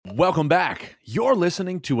Welcome back. You're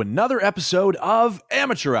listening to another episode of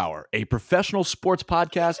Amateur Hour, a professional sports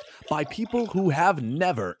podcast by people who have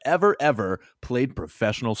never, ever, ever played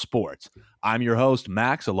professional sports. I'm your host,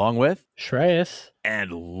 Max, along with Shreyas.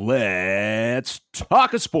 And let's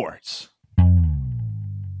talk of sports.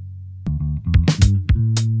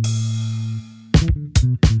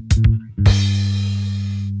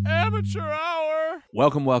 Amateur Hour.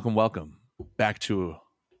 Welcome back to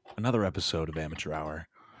another episode of Amateur Hour.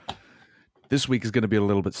 This week is going to be a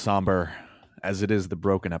little bit somber, as it is the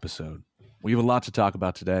broken episode. We have a lot to talk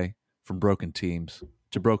about today, from broken teams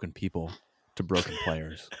to broken people to broken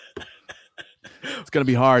players. It's going to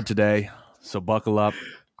be hard today, so buckle up,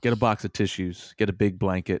 get a box of tissues, get a big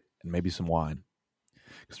blanket, and maybe some wine.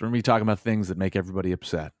 Because we're going to be talking about things that make everybody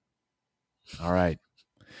upset. All right.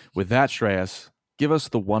 With that, Shreyas, give us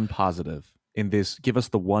the one positive in this, give us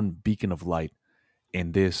the one beacon of light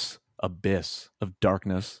in this abyss of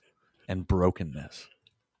darkness and brokenness.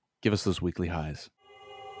 Give us those weekly highs.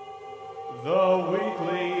 The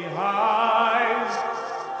weekly highs.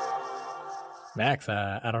 Max,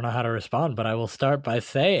 I don't know how to respond, but I will start by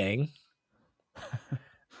saying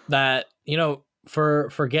that,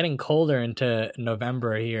 for getting colder into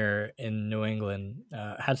November here in New England,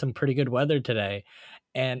 had some pretty good weather today.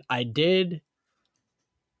 And I did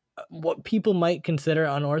what people might consider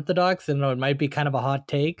unorthodox, and it might be kind of a hot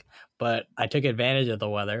take, but I took advantage of the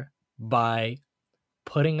weather by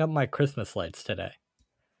putting up my Christmas lights today.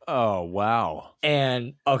 Oh, wow.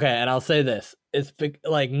 And I'll say this. It's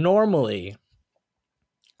like normally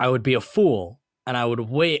I would be a fool and I would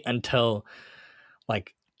wait until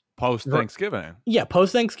like post-Thanksgiving. Yeah,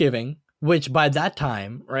 post-Thanksgiving, which by that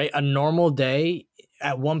time, right, a normal day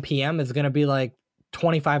at 1 p.m. is going to be like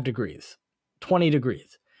 25 degrees, 20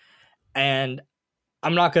 degrees. And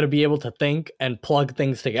I'm not going to be able to think and plug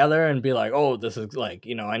things together and be like, oh, this is like,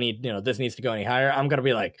 I need, this needs to go any higher. I'm going to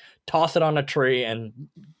be like, toss it on a tree and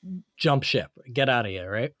jump ship, get out of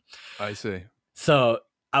here. Right. I see. So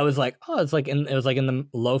I was like, oh, it was like in the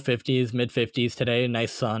low 50s, mid 50s today.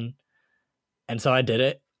 Nice sun. And so I did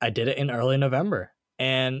it. I did it in early November.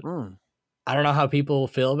 And I don't know how people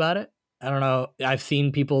feel about it. I don't know. I've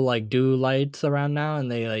seen people like do lights around now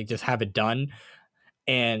and they like just have it done.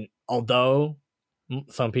 And although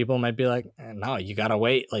some people might be like, no, you got to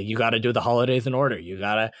wait. Like, you got to do the holidays in order. You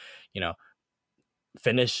got to,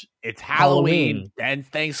 finish. It's Halloween, then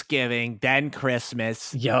Thanksgiving, then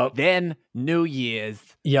Christmas, then New Year's,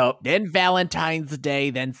 then Valentine's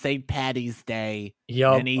Day, then St. Patty's Day,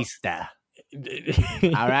 then Easter.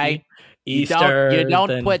 All right? Easter. You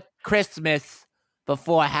don't put Christmas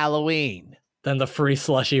before Halloween. Then the free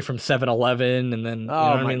slushie from 7-Eleven, and then, you know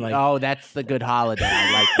what I mean? Like, that's the good holiday.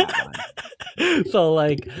 I like that one. So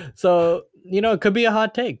it could be a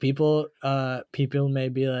hot take. People may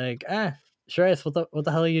be like, Shreyas, what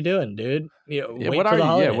the hell are you doing, dude? Wait for the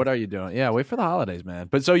holidays. Yeah, what are you doing? Yeah, wait for the holidays, man.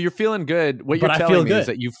 But so you're feeling good. What you're telling me is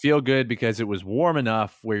that you feel good because it was warm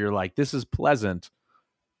enough where you're like, this is pleasant.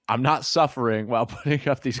 I'm not suffering while putting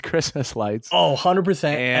up these Christmas lights. Oh, 100%.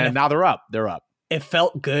 And now they're up. They're up. It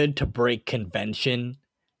felt good to break convention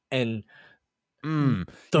and the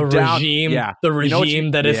regime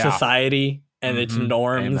that is society and its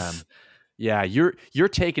norms. Amen. Yeah, you're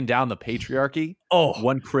taking down the patriarchy.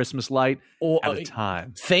 One Christmas light at a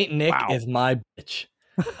time. Saint Nick is my bitch.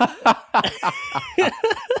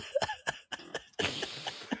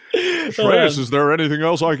 Shreyas, is there anything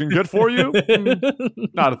else I can get for you?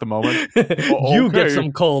 Not at the moment. You get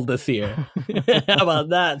some cold this year. How about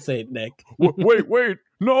that, Saint Nick? Wait.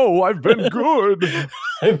 No, I've been good.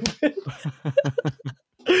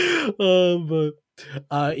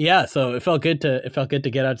 So it felt good to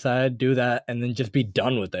get outside, do that, and then just be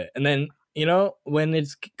done with it. And then, when it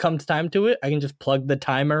comes time to it, I can just plug the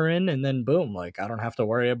timer in and then boom, like I don't have to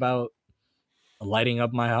worry about lighting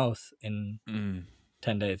up my house in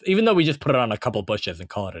 10 days. Even though we just put it on a couple bushes and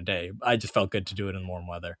call it a day. I just felt good to do it in warm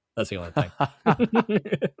weather. That's the only thing.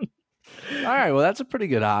 All right, well, that's a pretty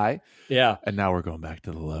good high. Yeah. And now we're going back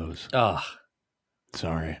to the lows. Oh.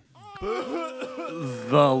 Sorry.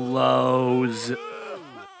 The lows.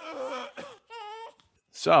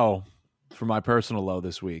 So, for my personal low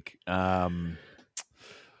this week, I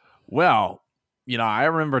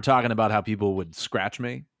remember talking about how people would scratch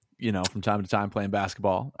me, from time to time playing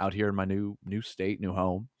basketball out here in my new state, new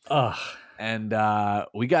home. And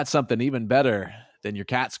we got something even better than your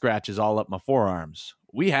cat scratches all up my forearms.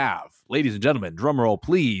 We have, ladies and gentlemen, drum roll,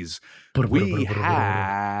 please. We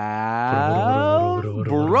have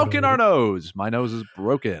broken our nose. My nose is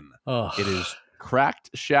broken. It is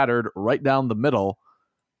cracked, shattered right down the middle.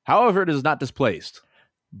 However, it is not displaced.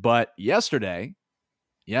 But yesterday,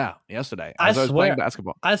 Yeah, yesterday. I As I was swear, playing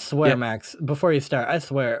basketball. I swear, Yeah. Max, before you start, I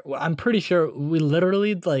swear, I'm pretty sure we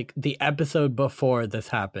literally, like, the episode before this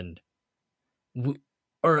happened,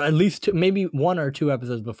 or at least maybe 1 or 2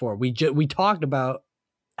 episodes before, we talked about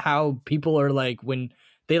how people are like when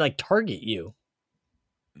they like target you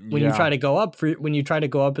when you Yeah. try to go up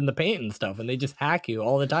in the paint and stuff, and they just hack you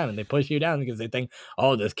all the time and they push you down because they think,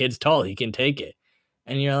 oh, this kid's tall, he can take it,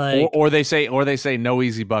 and you're like, Or they say no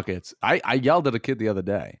easy buckets. I yelled at a kid the other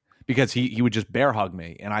day because he would just bear hug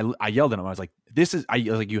me, and I yelled at him. I was like, I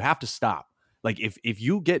was like, you have to stop. Like if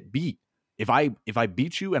you get beat, if I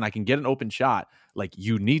beat you and I can get an open shot, like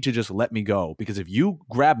you need to just let me go, because if you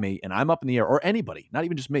grab me and I'm up in the air, or anybody, not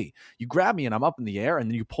even just me, you grab me and I'm up in the air and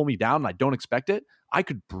then you pull me down and I don't expect it, I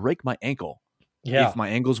could break my ankle. yeah, If my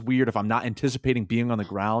angle's weird, if I'm not anticipating being on the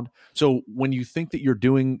ground. So when you think that you're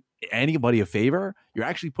doing anybody a favor, you're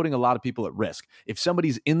actually putting a lot of people at risk. If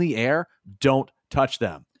somebody's in the air, don't touch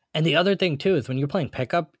them. and the other thing too is when you're playing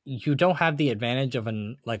pickup, you don't have the advantage of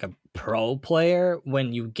a pro player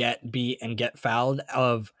when you get beat and get fouled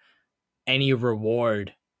of any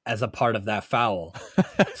reward as a part of that foul.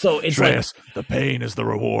 So it's Shreyas, the pain is the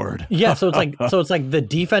reward. yeah, so it's like the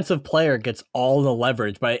defensive player gets all the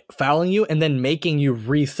leverage by fouling you and then making you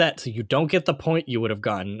reset so you don't get the point you would have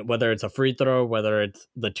gotten, whether it's a free throw, whether it's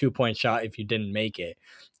the 2-point shot if you didn't make it.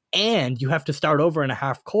 And you have to start over in a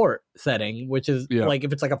half court setting, which is like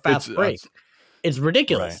if it's like a fast break. It's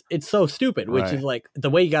ridiculous. Right. It's so stupid, which is like the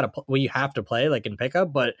way you have to play like in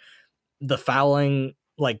pickup, but the fouling,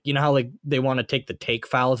 like, you know how like they want to take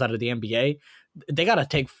fouls out of the NBA? They got to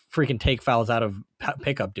take fouls out of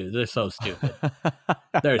pickup, dude. They're so stupid.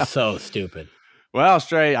 They're so stupid. Well,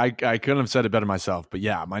 Stray, I couldn't have said it better myself, but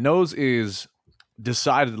yeah, my nose is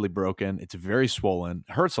decidedly broken. It's very swollen.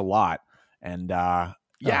 It hurts a lot. And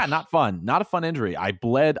not fun. Not a fun injury. I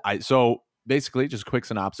bled. So basically, just a quick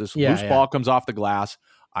synopsis. Loose ball comes off the glass.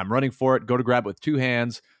 I'm running for it, go to grab it with 2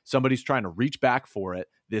 hands. Somebody's trying to reach back for it.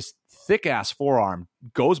 This thick-ass forearm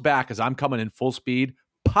goes back as I'm coming in full speed.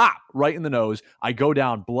 Pop! Right in the nose. I go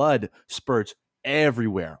down. Blood spurts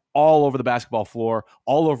everywhere, all over the basketball floor,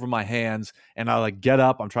 all over my hands. And I like get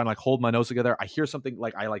up. I'm trying to like hold my nose together. I hear something,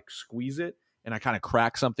 like I like squeeze it, and I kind of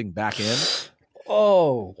crack something back in.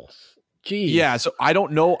 Oh, geez. Yeah, so I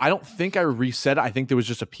don't know. I don't think I reset it. I think there was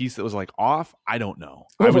just a piece that was like off. I don't know.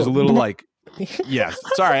 I was a little like, yes.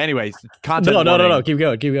 Sorry. Anyways, content. No. Keep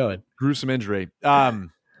going. Gruesome injury.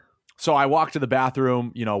 So I walk to the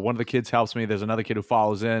bathroom. You know, one of the kids helps me. There's another kid who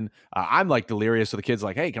follows in. I'm like delirious. So the kid's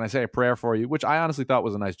like, "Hey, can I say a prayer for you?" Which I honestly thought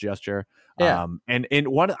was a nice gesture. Yeah. And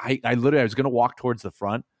one, I literally, I was going to walk towards the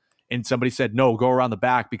front, and somebody said, "No, go around the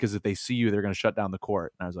back, because if they see you, they're going to shut down the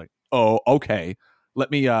court." And I was like, "Oh, okay. Let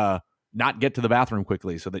me not get to the bathroom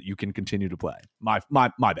quickly so that you can continue to play." My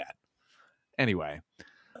bad. Anyway.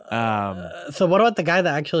 So what about the guy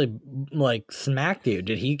that actually like smacked you?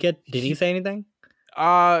 Did he say anything?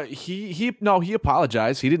 He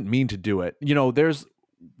apologized. He didn't mean to do it. You know, there's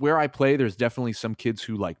where I play, there's definitely some kids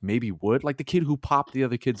who like maybe would, like the kid who popped the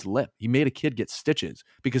other kid's lip. He made a kid get stitches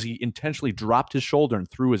because he intentionally dropped his shoulder and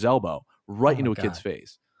threw his elbow right into a kid's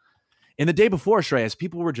face. And the day before, Shreyas,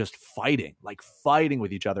 people were just fighting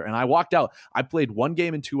with each other. And I walked out. I played 1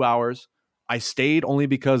 game in 2 hours. I stayed only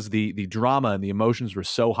because the drama and the emotions were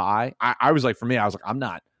so high. I was like, for me, I was like, I'm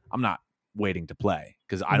not waiting to play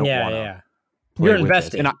because I don't want to. Yeah. You're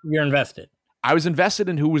invested. You're invested. I was invested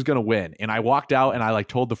in who was going to win. And I walked out and I like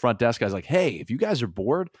told the front desk, I was like, "Hey, if you guys are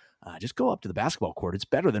bored, just go up to the basketball court. It's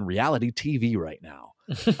better than reality TV right now."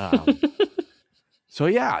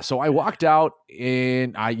 So I walked out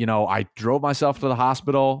and I drove myself to the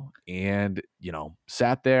hospital and,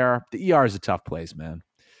 sat there. The ER is a tough place, man.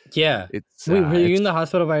 Yeah. Were you in the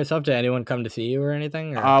hospital by yourself? Did anyone come to see you or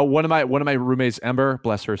anything? Or? One of my roommates, Ember,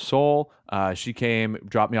 bless her soul, she came,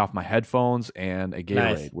 dropped me off my headphones and a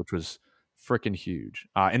Gatorade, which was freaking huge.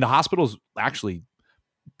 And the hospital's actually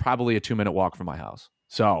probably a 2-minute walk from my house.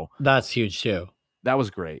 So that's huge too. That was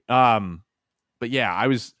great. But yeah, I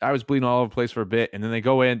was bleeding all over the place for a bit, and then they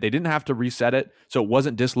go in. They didn't have to reset it, so it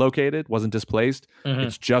wasn't dislocated, wasn't displaced. Mm-hmm.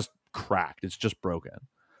 It's just cracked. It's just broken.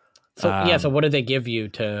 So so what did they give you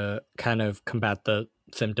to kind of combat the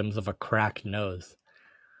symptoms of a cracked nose?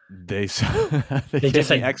 They just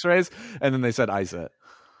said X-rays, and then they said ice it.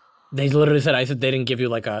 They literally said ice it. They didn't give you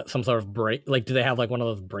like some sort of brace. Like, do they have like one of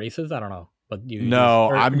those braces? I don't know. But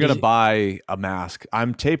I'm gonna buy a mask.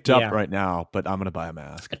 I'm taped up right now, but I'm gonna buy a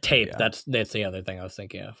mask. A tape. Yeah. That's the other thing I was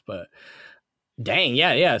thinking of. But dang,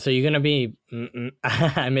 yeah. So you're gonna be.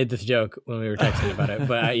 I made this joke when we were texting about it,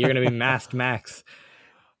 but you're gonna be masked Max.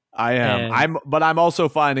 I am. And But I'm also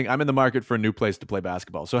finding I'm in the market for a new place to play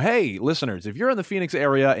basketball. So hey, listeners, if you're in the Phoenix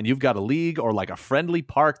area and you've got a league or like a friendly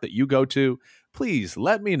park that you go to, please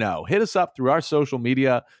let me know. Hit us up through our social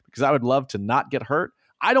media because I would love to not get hurt.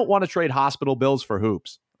 I don't want to trade hospital bills for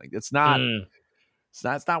hoops. Like it's not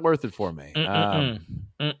worth it for me. But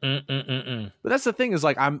that's the thing is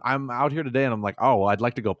like I'm out here today and I'm like, oh, well, I'd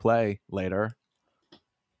like to go play later.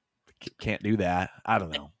 Can't do that. I don't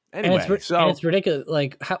know. Anyway, and it's ridiculous.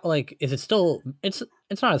 Like how? Like is it still? It's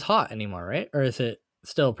not as hot anymore, right? Or is it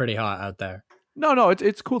still pretty hot out there? No,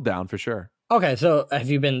 it's cooled down for sure. Okay, so have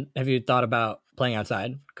you thought about playing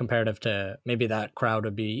outside comparative to maybe that crowd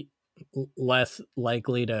would be less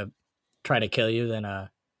likely to try to kill you than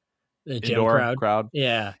the gym Indoor crowd?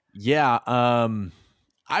 Yeah.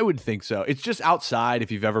 I would think so. It's just outside.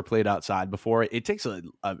 If you've ever played outside before, it takes a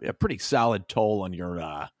pretty solid toll on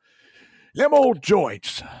your them old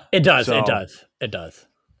joints. It does. So, it does.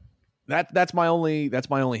 That's my only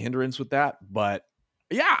hindrance with that. But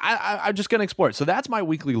yeah, I'm just gonna explore it. So that's my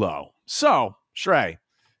weekly low. So Shrey,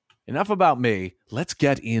 enough about me. Let's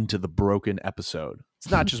get into the broken episode. It's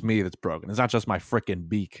not just me that's broken. It's not just my frickin'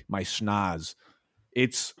 beak, my schnoz.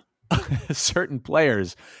 It's certain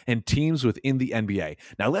players and teams within the NBA.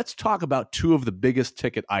 Now let's talk about two of the biggest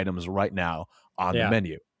ticket items right now on the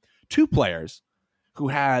menu. Two players who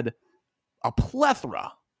had a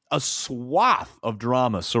plethora, a swath of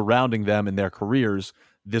drama surrounding them in their careers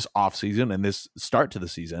this offseason and this start to the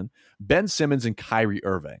season, Ben Simmons and Kyrie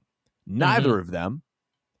Irving. Neither of them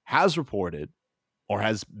has reported or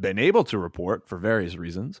has been able to report for various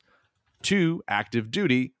reasons to active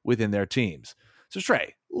duty within their teams. So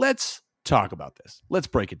Shrey, let's talk about this. Let's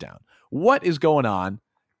break it down. What is going on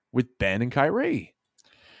with Ben and Kyrie?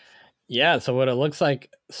 Yeah, so what it looks like,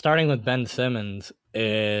 starting with Ben Simmons,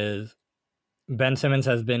 is Ben Simmons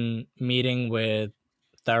has been meeting with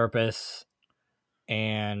therapists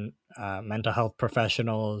and mental health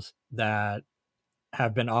professionals that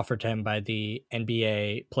have been offered to him by the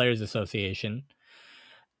NBA Players Association.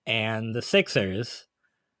 And the Sixers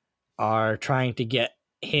are trying to get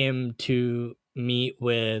him to meet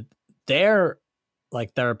with their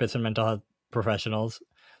like therapists and mental health professionals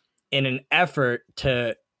in an effort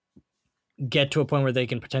to get to a point where they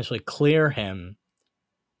can potentially clear him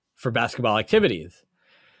for basketball activities.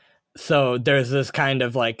 So there's this kind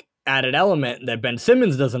of like added element that Ben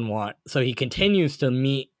Simmons doesn't want. So he continues to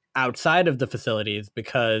meet outside of the facilities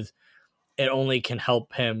because it only can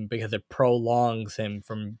help him, because it prolongs him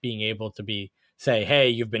from being able to say, hey,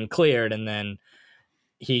 you've been cleared. And then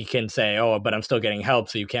he can say, oh, but I'm still getting help,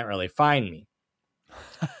 so you can't really find me.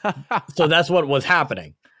 So that's what was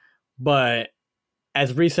happening. But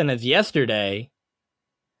as recent as yesterday,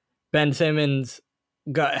 Ben Simmons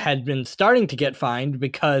had been starting to get fined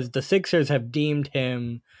because the Sixers have deemed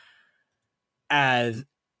him as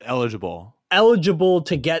eligible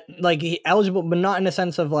to get eligible, but not in a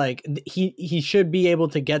sense of like he should be able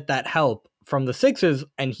to get that help from the Sixers,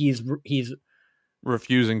 and he's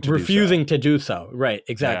refusing to do so. Right,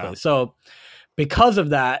 exactly. Yeah. So because of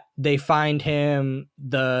that, they fined him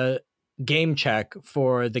the game check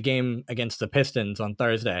for the game against the Pistons on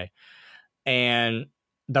Thursday, and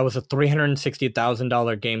that was a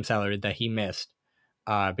 $360,000 game salary that he missed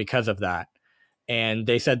because of that. And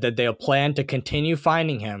they said that they'll plan to continue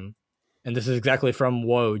fining him. And this is exactly from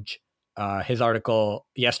Woj, his article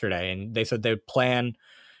yesterday. And they said they plan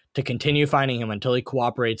to continue fining him until he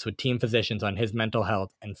cooperates with team physicians on his mental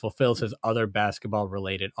health and fulfills his other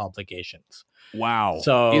basketball-related obligations. Wow.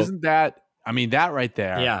 So isn't that, I mean, that right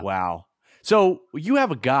there. Yeah. Wow. So you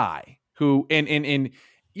have a guy who, and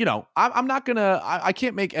you know, I'm not going to, I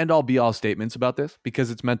can't make end all be all statements about this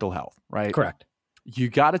because it's mental health, right? Correct. You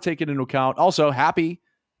got to take it into account. Also, happy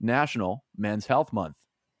National Men's Health Month.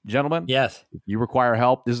 Gentlemen, yes, if you require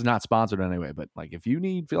help, this is not sponsored anyway, but like if you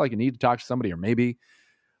feel like you need to talk to somebody, or maybe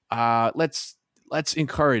let's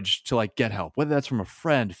encourage to like get help, whether that's from a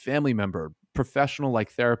friend, family member, professional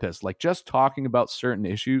like therapist. Like just talking about certain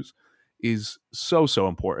issues is so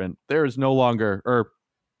important. There is no longer, or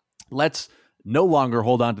let's no longer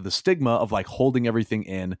hold on to the stigma of like holding everything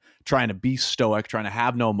in, trying to be stoic, trying to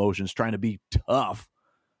have no emotions, trying to be tough.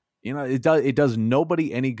 You know, it does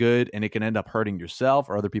nobody any good, and it can end up hurting yourself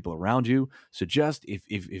or other people around you. So just if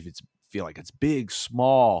it's feel like it's big,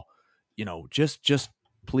 small, you know, just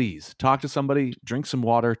please talk to somebody, drink some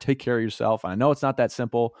water, take care of yourself. I know it's not that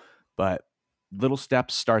simple, but little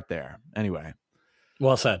steps start there. Anyway.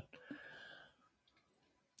 Well said.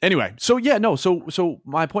 Anyway, so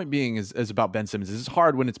my point being is about Ben Simmons. It's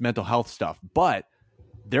hard when it's mental health stuff, but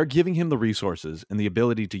they're giving him the resources and the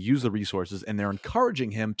ability to use the resources, and they're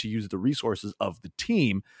encouraging him to use the resources of the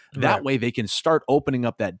team. That way they can start opening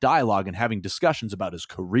up that dialogue and having discussions about his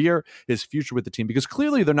career, his future with the team, because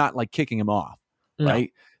clearly they're not like kicking him off,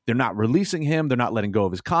 right? They're not releasing him. They're not letting go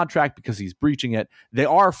of his contract because he's breaching it. They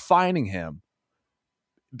are fining him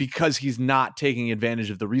because he's not taking advantage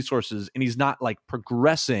of the resources and he's not like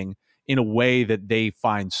progressing in a way that they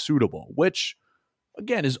find suitable, which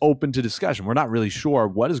again is open to discussion. We're not really sure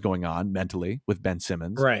what is going on mentally with Ben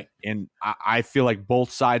Simmons. Right. And I feel like both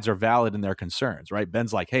sides are valid in their concerns, right?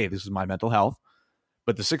 Ben's like, hey, this is my mental health.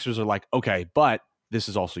 But the Sixers are like, okay, but this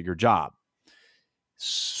is also your job.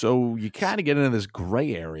 So you kind of get into this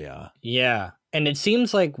gray area. Yeah. And it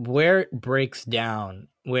seems like where it breaks down,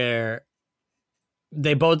 where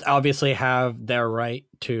they both obviously have their right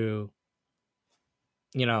to,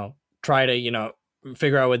 try to,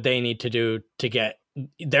 figure out what they need to do to get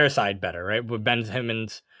their side better, right? When Ben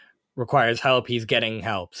Simmons requires help, he's getting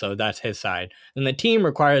help. So that's his side. And the team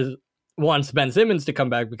wants Ben Simmons to come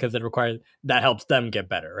back because that helps them get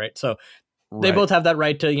better, right? So they both have that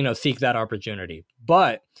right to, seek that opportunity.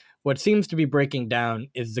 But what seems to be breaking down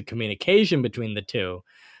is the communication between the two,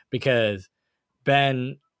 because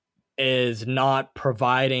Ben is not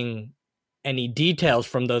providing any details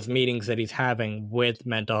from those meetings that he's having with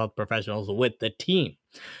mental health professionals with the team.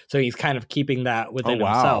 So he's kind of keeping that within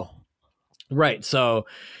himself. Right. So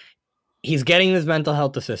he's getting his mental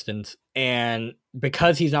health assistance, and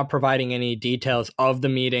because he's not providing any details of the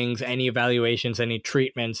meetings, any evaluations, any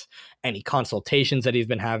treatments, any consultations that he's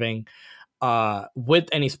been having with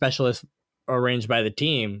any specialists arranged by the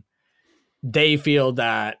team, they feel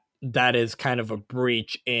that that is kind of a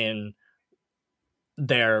breach in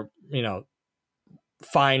their,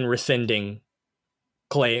 fine rescinding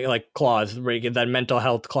clause, that mental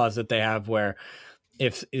health clause that they have, where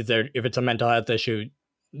if it's a mental health issue,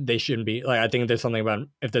 they shouldn't be I think there's something about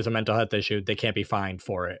if there's a mental health issue, they can't be fined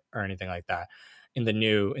for it or anything like that in the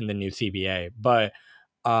new CBA. But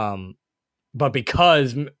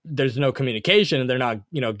because there's no communication and they're not,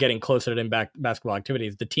 getting closer to basketball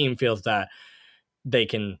activities, the team feels that they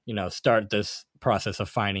can, start this process of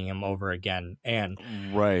fining him over again. And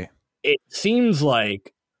it seems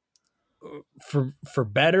like for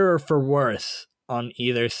better or for worse on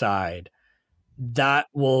either side, that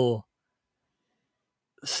will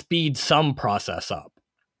speed some process up.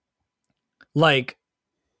 Like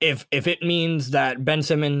if it means that Ben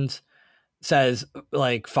Simmons says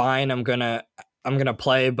like, fine, I'm gonna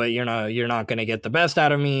play, but you're not gonna get the best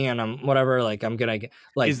out of me, and I'm whatever, like I'm gonna get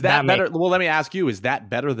like, is that better? Well, let me ask you, is that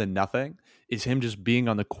better than nothing? Is him just being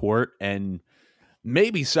on the court and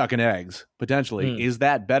maybe sucking eggs potentially? Is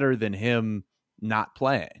that better than him not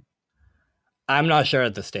playing? I'm not sure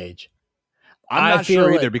at this stage. I'm not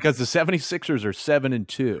sure either, because the 76ers are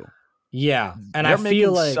 7-2. Yeah. And they're I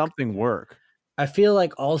feel like something work. I feel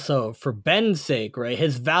like also for Ben's sake, right?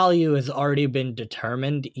 His value has already been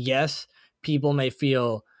determined. Yes, people may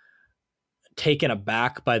feel taken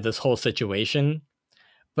aback by this whole situation,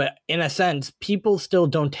 but in a sense, people still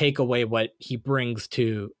don't take away what he brings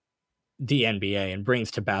to the NBA and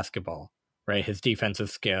brings to basketball, right? His defensive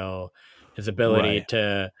skill, his ability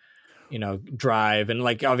to, drive. And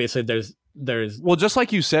like, obviously there's well, just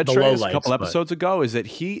like you said, Shreyas, a couple episodes ago, is that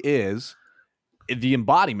he is the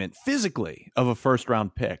embodiment physically of a first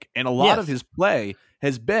round pick. And a lot of his play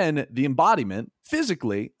has been the embodiment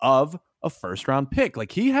physically of a first round pick.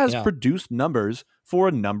 Like he has produced numbers for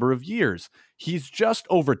a number of years. He's just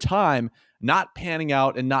over time not panning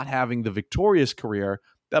out and not having the victorious career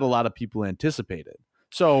that a lot of people anticipated.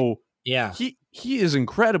 So he is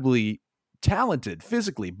incredibly talented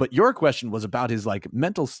physically, but your question was about his like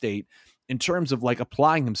mental state in terms of like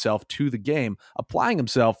applying himself to the game, applying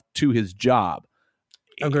himself to his job.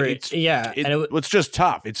 Agreed. It's just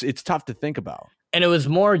tough. It's tough to think about. And it was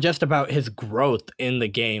more just about his growth in the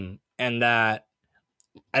game, and that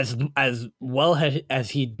as well as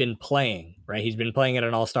he'd been playing, right? He's been playing at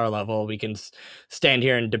an all-star level. We can stand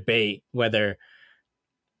here and debate whether,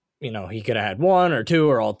 he could have had one or two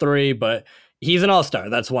or all three, but he's an all-star.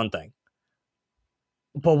 That's one thing.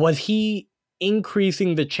 But was he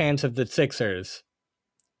increasing the chance of the Sixers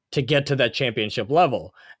to get to that championship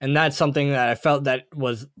level? And that's something that I felt that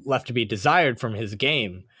was left to be desired from his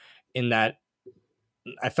game, in that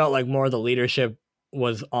I felt like more of the leadership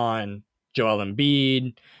was on Joel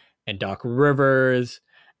Embiid and Doc Rivers,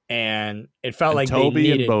 and it felt like Toby they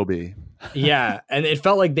needed, and Bobby. Yeah, and it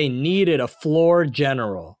felt like they needed a floor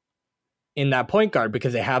general in that point guard,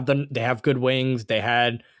 because they have good wings, they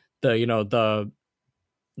had the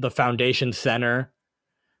foundation center,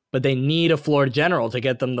 but they need a floor general to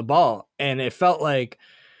get them the ball. And it felt like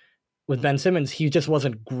with Ben Simmons, he just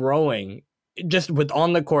wasn't growing. Just with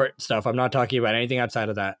on the court stuff, I'm not talking about anything outside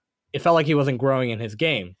of that. It felt like he wasn't growing in his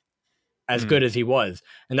game as good as he was.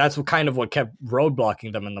 And that's what kept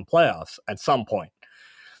roadblocking them in the playoffs at some point.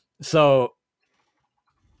 So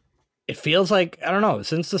it feels like, I don't know,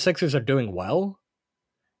 since the Sixers are doing well,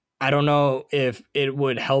 I don't know if it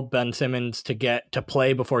would help Ben Simmons to get to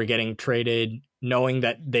play before getting traded, knowing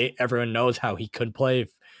that everyone knows how he could play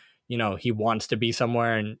if, he wants to be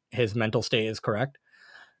somewhere and his mental state is correct.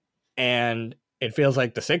 And it feels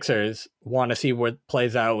like the Sixers want to see what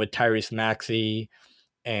plays out with Tyrese Maxey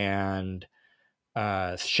and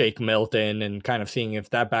Shake Milton, and kind of seeing if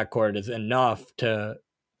that backcourt is enough to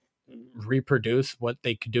reproduce what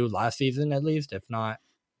they could do last season, at least, if not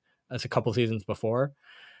as a couple seasons before.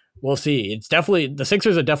 We'll see. It's definitely, the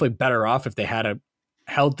Sixers are definitely better off if they had a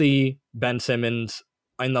healthy Ben Simmons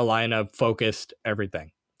in the lineup, focused,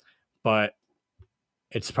 everything. But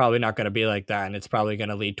it's probably not going to be like that, and it's probably going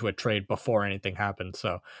to lead to a trade before anything happens.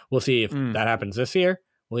 So we'll see if that happens this year.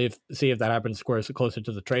 We'll see if that happens closer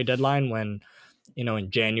to the trade deadline, when, in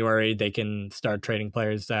January they can start trading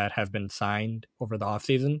players that have been signed over the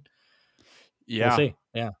offseason. Yeah. We'll see.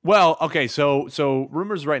 Yeah. Well, okay, so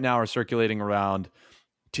rumors right now are circulating around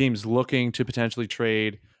teams looking to potentially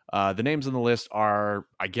trade. The names on the list are,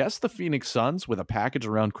 I guess, the Phoenix Suns with a package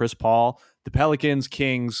around Chris Paul, the Pelicans,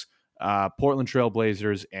 Kings, Portland Trail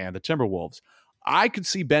Blazers, and the Timberwolves. I could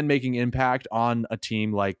see Ben making impact on a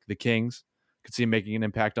team like the Kings. Could see him making an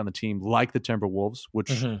impact on the team like the Timberwolves,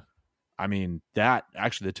 which, I mean, that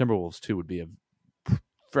actually the Timberwolves too would be a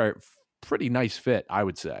pretty nice fit, I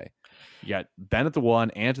would say. You got Ben at the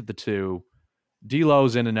 1, Ant at the 2,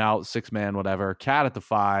 D'Lo's in and out, 6-man, whatever. Cat at the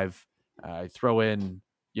 5. Throw in,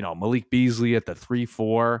 Malik Beasley at the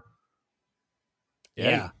 3-4.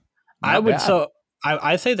 Yeah. I would. Bad. So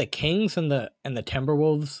I say the Kings and the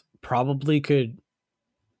Timberwolves probably could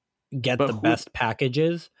get the best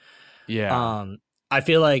packages. Yeah. I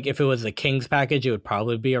feel like if it was the Kings package, it would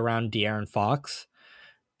probably be around De'Aaron Fox,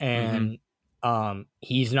 and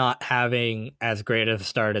he's not having as great of a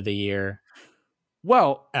start of the year.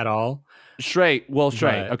 Well, at all. Shrey.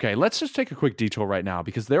 Okay, let's just take a quick detour right now,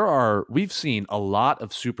 because we've seen a lot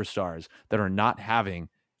of superstars that are not having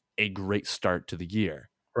a great start to the year.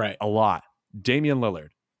 Right. A lot. Damian Lillard,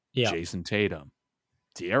 Jason Tatum,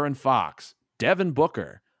 De'Aaron Fox, Devin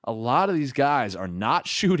Booker. A lot of these guys are not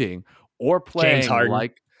shooting or playing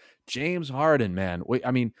like James Harden, man.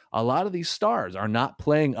 I mean, a lot of these stars are not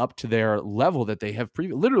playing up to their level that they have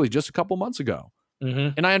literally just a couple months ago.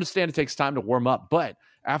 And I understand it takes time to warm up, but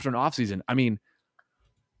after an offseason, I mean,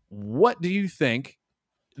 what do you think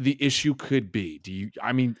the issue could be?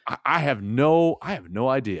 I have no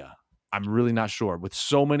idea. I'm really not sure, with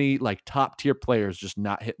so many like top tier players just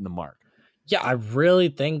not hitting the mark. Yeah, I really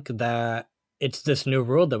think that it's this new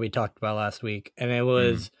rule that we talked about last week. And it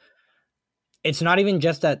was, it's not even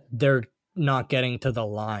just that they're not getting to the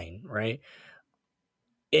line, right?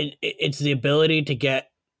 It's the ability to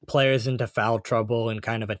get players into foul trouble and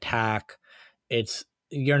kind of attack.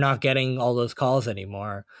 You're not getting all those calls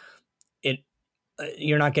anymore.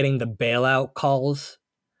 You're not getting the bailout calls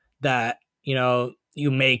that,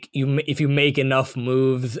 if you make enough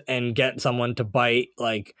moves and get someone to bite,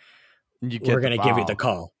 like, we're going to give you the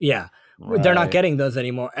call. Yeah. Right. They're not getting those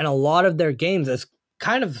anymore. And a lot of their games, as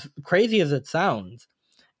kind of crazy as it sounds,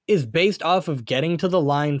 is based off of getting to the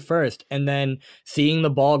line first and then seeing the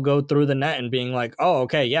ball go through the net and being like, oh,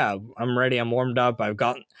 okay, yeah, I'm ready. I'm warmed up. I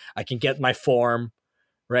can get my form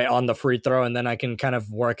right on the free throw, and then I can kind of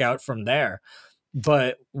work out from there.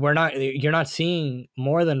 But you're not seeing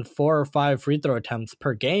more than 4 or 5 free throw attempts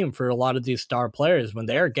per game for a lot of these star players, when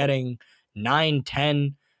they're getting 9,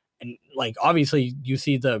 10, and like, obviously you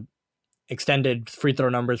see the extended free throw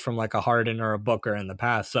numbers from like a Harden or a Booker in the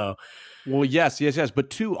past. So, well, yes. But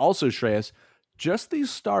two, also, Shreyas, just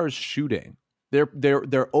these stars shooting,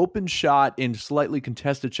 their open shot and slightly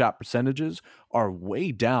contested shot percentages are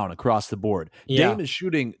way down across the board. Yeah. Dame is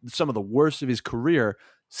shooting some of the worst of his career.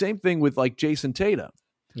 Same thing with like Jason Tatum.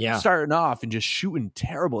 Yeah. Starting off and just shooting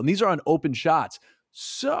terrible. And these are on open shots.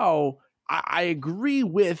 So I agree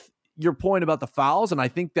with your point about the fouls, and I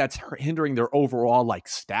think that's hindering their overall like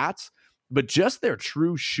stats. But just their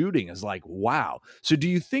true shooting is like, wow. So do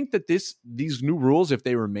you think that these new rules, if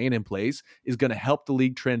they remain in place, is going to help the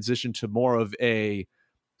league transition to more of a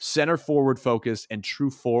center forward focus and a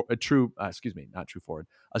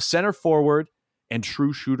center forward and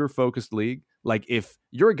true shooter focused league? Like, if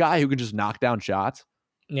you're a guy who can just knock down shots,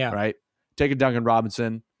 right? Take a Duncan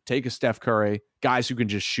Robinson, take a Steph Curry, guys who can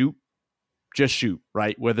just shoot,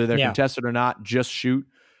 right? Whether they're contested or not, just shoot.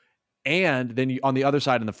 And then on the other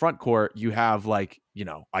side in the front court, you have like,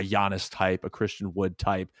 a Giannis type, a Christian Wood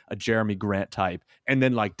type, a Jeremy Grant type, and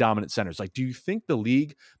then like dominant centers. Like, do you think the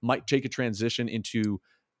league might take a transition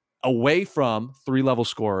away from 3-level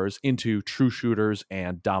scorers into true shooters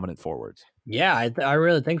and dominant forwards? Yeah, I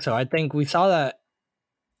really think so. I think we saw that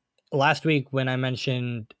last week when I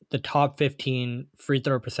mentioned the top 15 free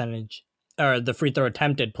throw percentage, or the free throw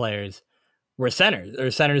attempted players were centers, or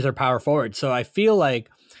centers are power forwards. So I feel like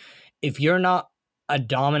if you're not a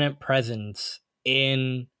dominant presence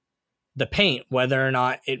in the paint, whether or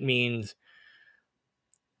not it means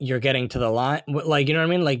you're getting to the line, like, you know what I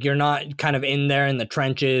mean? Like, you're not kind of in there in the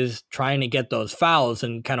trenches trying to get those fouls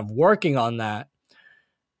and kind of working on that.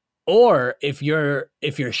 Or if your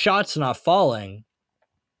shot's not falling,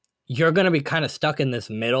 you're going to be kind of stuck in this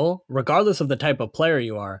middle, regardless of the type of player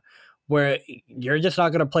you are, where you're just not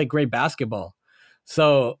going to play great basketball.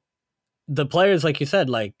 So the players, like you said,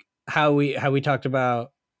 like how we talked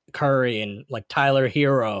about Curry and like Tyler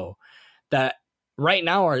Hero, that right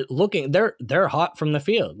now are looking, they're hot from the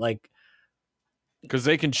field, like, because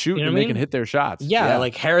they can shoot and they can hit their shots. Yeah,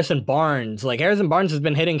 like Harrison Barnes. Like, Harrison Barnes has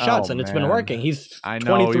been hitting shots and it's been working. He's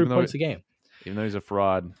 23 points a game. Even though he's a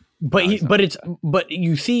fraud. But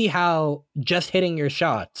you see how just hitting your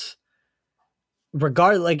shots,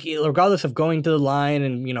 regardless of going to the line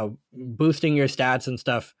and, boosting your stats and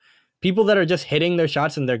stuff, people that are just hitting their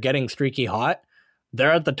shots and they're getting streaky hot,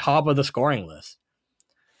 they're at the top of the scoring list.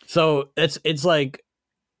 So it's like,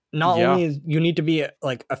 not only you need to be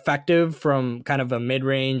like effective from kind of a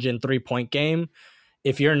mid-range and 3-point game,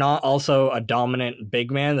 if you're not also a dominant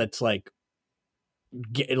big man that's like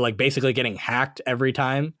basically getting hacked every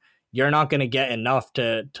time, you're not going to get enough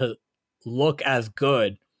to look as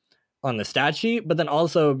good on the stat sheet, but then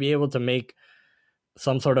also be able to make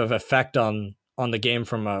some sort of effect on the game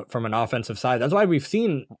from an offensive side. That's why we've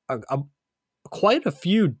seen quite a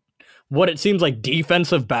few what it seems like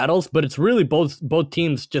defensive battles, but it's really both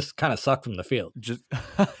teams just kind of suck from the field. Just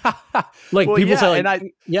like, well, people say,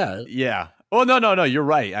 like, yeah. Oh, no, you're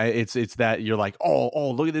right. It's that you're like,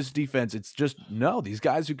 oh, look at this defense. It's just, no, these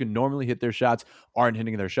guys who can normally hit their shots aren't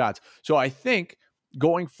hitting their shots. So I think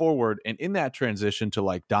going forward and in that transition to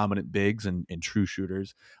like dominant bigs and true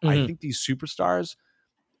shooters, I think these superstars,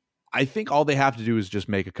 I think all they have to do is just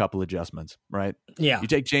make a couple adjustments, right? Yeah. You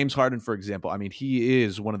take James Harden, for example. I mean, he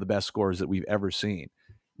is one of the best scorers that we've ever seen.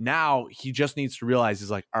 Now he just needs to realize he's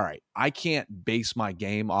like, all right, I can't base my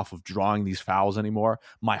game off of drawing these fouls anymore.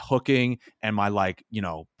 My hooking and my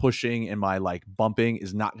pushing and my bumping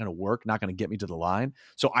is not going to work, not going to get me to the line.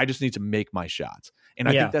 So I just need to make my shots. And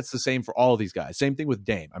I think that's the same for all of these guys. Same thing with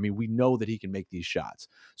Dame. I mean, we know that he can make these shots.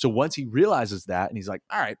 So once he realizes that and he's like,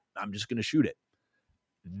 all right, I'm just going to shoot it,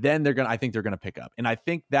 then I think they're going to pick up. And I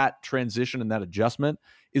think that transition and that adjustment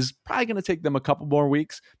is probably going to take them a couple more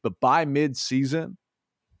weeks, but by mid-season,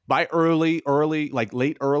 by late early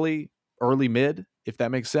mid, if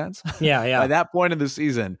that makes sense. Yeah. By that point in the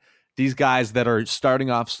season, these guys that are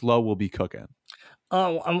starting off slow will be cooking.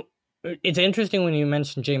 It's interesting when you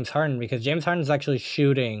mentioned James Harden, because James Harden is actually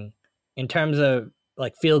shooting, in terms of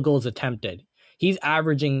like field goals attempted, he's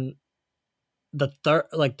averaging the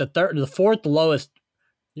fourth lowest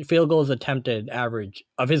field goals attempted average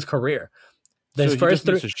of his career. His first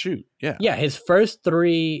three to shoot. Yeah, his first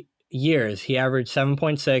 3 years he averaged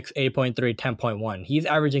 7.6, 8.3, 10.1. He's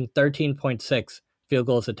averaging 13.6 field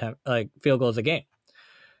goals a game.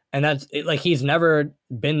 And that's like, he's never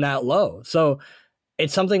been that low. So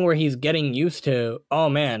it's something where he's getting used to, oh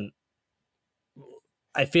man,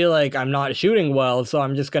 I feel like I'm not shooting well, so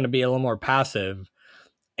I'm just going to be a little more passive.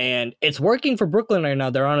 And it's working for Brooklyn right now.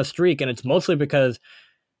 They're on a streak, and it's mostly because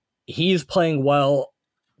he's playing well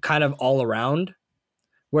kind of all around,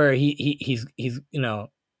 where he's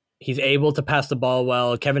able to pass the ball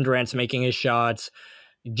well. Kevin Durant's making his shots.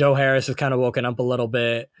 Joe Harris has kind of woken up a little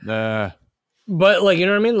bit. But like, you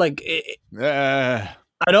know what I mean? Like,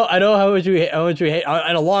 I know how much we hate.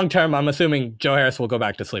 In a long term, I'm assuming Joe Harris will go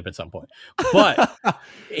back to sleep at some point. But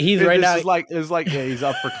he's right now. It's like he's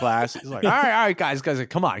up for class. He's like, all right, guys,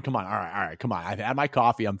 come on, all right, come on. I've had my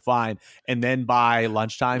coffee, I'm fine. And then by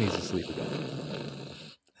lunchtime, he's asleep again.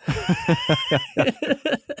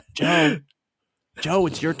 Joe,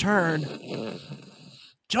 it's your turn.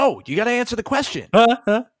 Joe, you got to answer the question.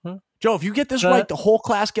 Joe, if you get this right, the whole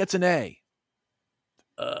class gets an A.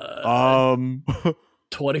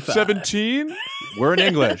 25. 17? We're in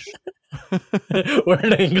English.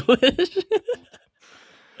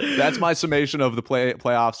 That's my summation of the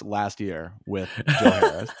playoffs last year with Joe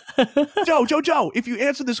Harris. Joe, if you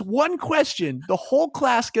answer this one question, the whole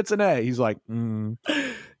class gets an A. He's like, can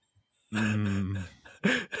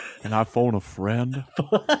and I phone a friend.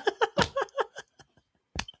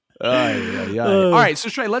 All right, so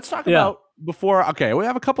Shrey, let's talk about before. Okay, we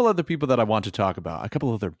have a couple other people that I want to talk about. A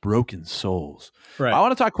couple other broken souls. Right. I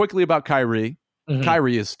want to talk quickly about Kyrie. Mm-hmm.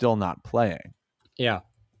 Kyrie is still not playing. Yeah.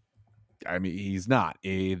 I mean, he's not.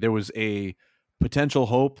 There was a potential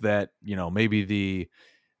hope that, maybe the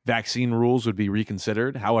vaccine rules would be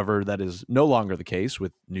reconsidered. However, that is no longer the case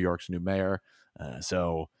with New York's new mayor.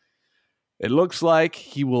 So it looks like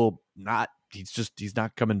he will not. He's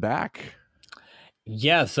not coming back.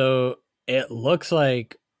 Yeah. So it looks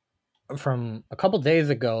like from a couple days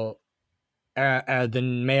ago, the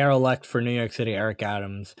mayor-elect for New York City, Eric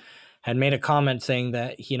Adams, had made a comment saying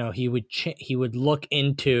that he would look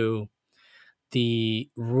into the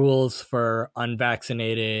rules for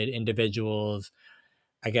unvaccinated individuals,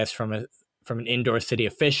 I guess from an indoor city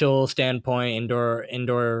official standpoint,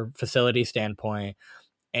 indoor facility standpoint,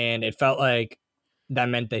 and it felt like that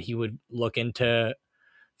meant that he would look into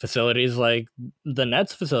facilities like the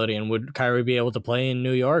Nets facility, and would Kyrie be able to play in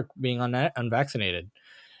New York being unvaccinated?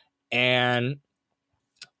 And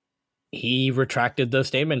he retracted those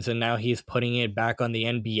statements, and now he's putting it back on the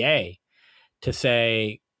NBA to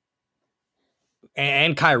say,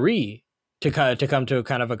 and Kyrie to come to a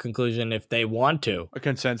kind of a conclusion if they want to. A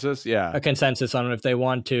consensus, yeah. A consensus on if they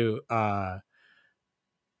want to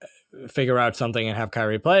figure out something and have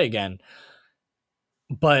Kyrie play again.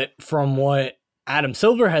 But from what Adam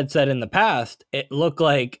Silver had said in the past, it looked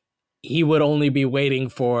like he would only be waiting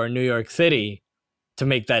for New York City to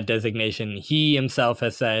make that designation. He himself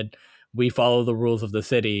has said, we follow the rules of the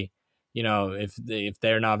city. If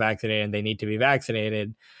they're not vaccinated and they need to be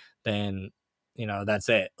vaccinated, then, that's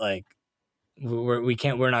it. Like,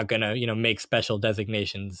 we're not going to, make special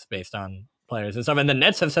designations based on players and stuff. And the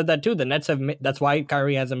Nets have said that too. The Nets that's why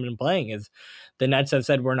Kyrie hasn't been playing, is the Nets have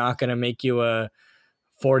said, we're not going to make you a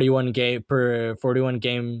 41 game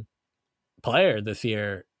player this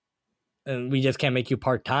year. And we just can't make you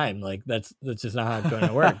part-time. Like that's just not how it's going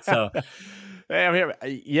to work. So hey, I'm here.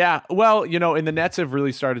 Yeah. Well, and the Nets have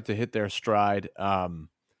really started to hit their stride.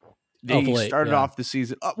 They started off the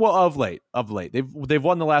season. Of late, they've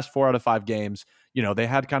won the last 4 out of 5 games. They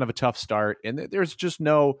had kind of a tough start, and there's just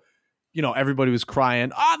no, everybody was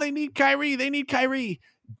crying, they need Kyrie. They need Kyrie.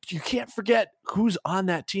 You can't forget who's on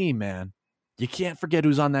that team, man. You can't forget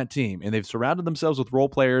who's on that team. And they've surrounded themselves with role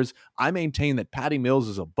players. I maintain that Patty Mills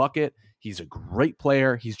is a bucket. He's a great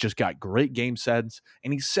player. He's just got great game sense,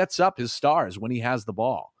 and he sets up his stars when he has the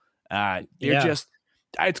ball.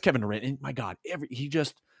 It's Kevin Durant. And my God,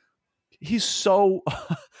 he's so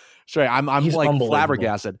sorry. I'm like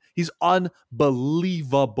flabbergasted. He's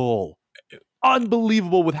unbelievable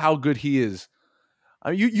with how good he is.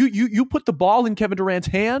 You put the ball in Kevin Durant's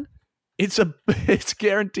hand, it's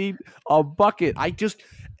guaranteed a bucket.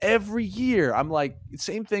 Every year I'm like,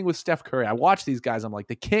 same thing with Steph Curry. I watch these guys. I'm like,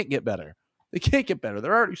 they can't get better.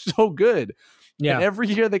 They're already so good. Yeah. And every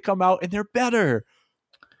year they come out and they're better.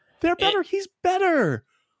 He's better.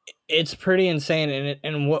 It's pretty insane.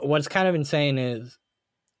 And what's kind of insane is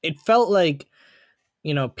it felt like,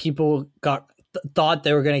 people thought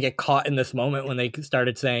they were going to get caught in this moment when they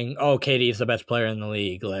started saying, oh, KD is the best player in the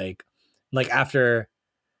league. Like after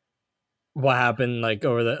what happened,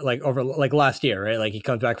 over last year, right? Like he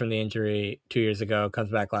comes back from the injury 2 years ago, comes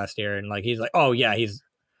back last year. And he's like, oh yeah, he's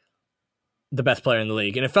the best player in the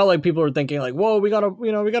league. And it felt like people were thinking like, whoa, we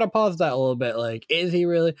gotta pause that a little bit. Like, is he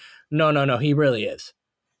really? No. He really is.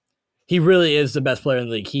 He really is the best player in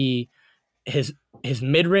the league. His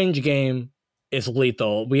mid-range game is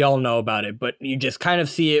lethal. We all know about it, but you just kind of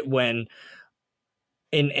see it when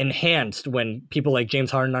enhanced when people like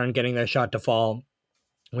James Harden aren't getting their shot to fall.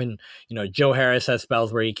 When, Joe Harris has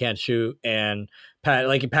spells where he can't shoot, and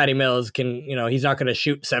Patty Mills can, he's not going to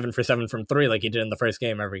shoot 7 for 7 from 3 like he did in the first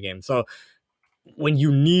game every game. So when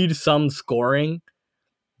you need some scoring,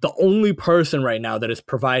 the only person right now that is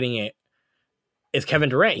providing it is Kevin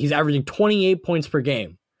Durant. He's averaging 28 points per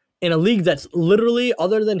game in a league that's literally,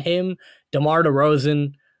 other than him, DeMar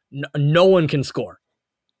DeRozan, no one can score.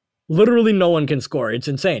 Literally no one can score. It's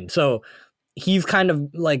insane. So he's kind of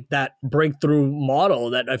like that breakthrough model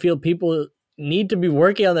that I feel people need to be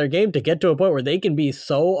working on their game to get to a point where they can be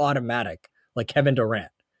so automatic, like Kevin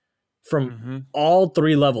Durant, from all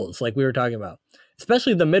 3 levels, like we were talking about,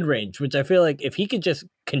 especially the mid-range, which I feel like if he could just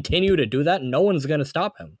continue to do that, no one's going to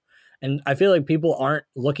stop him. And I feel like people aren't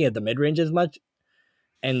looking at the mid-range as much,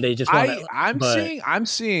 and they just want to. I'm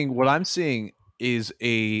seeing what I'm seeing is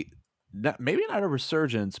maybe not a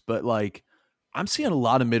resurgence, but I'm seeing a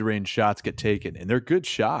lot of mid-range shots get taken, and they're good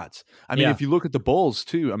shots. I mean, if you look at the Bulls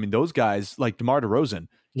too, I mean, those guys like DeMar DeRozan,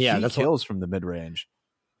 he kills from the mid-range.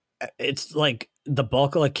 it's like the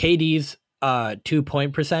bulk of like KD's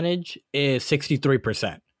 2-point percentage is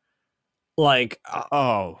 63%. Like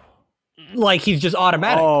like he's just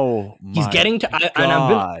automatic. Oh, he's getting to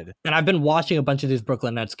God. and I've been watching a bunch of these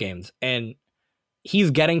Brooklyn Nets games, and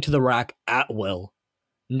he's getting to the rack at will.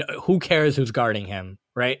 No, who cares who's guarding him,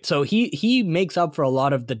 right? So he makes up for a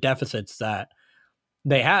lot of the deficits that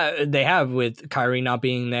they have with Kyrie not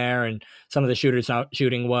being there and some of the shooters not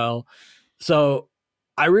shooting well. So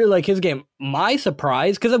I really like his game. My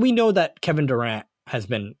surprise, because we know that Kevin Durant has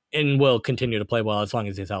been and will continue to play well as long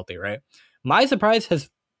as he's healthy, right? My surprise has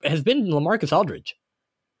been LaMarcus Aldridge.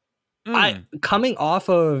 Coming off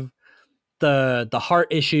of the heart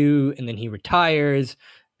issue, and then he retires,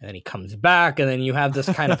 and then he comes back, and then you have this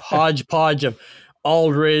kind of hodgepodge of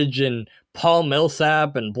Aldridge and Paul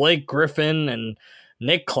Millsap and Blake Griffin and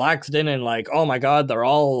Nick Claxton, and like, oh my God, they're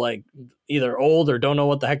all like either old or don't know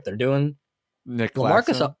what the heck they're doing. Nick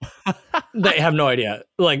Claxton. They have no idea.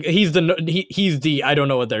 Like he's the I don't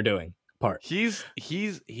know what they're doing part. He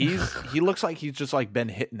looks like he's just like been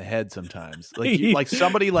hit in the head sometimes. Like like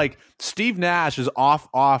somebody like Steve Nash is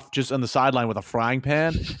off just on the sideline with a frying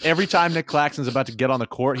pan. Every time Nick Claxton's about to get on the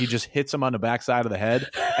court, he just hits him on the backside of the head,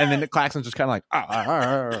 and then Nick Claxton's just kind of like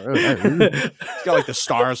he's got like the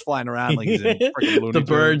stars flying around like he's in freaking Looney Tunes. The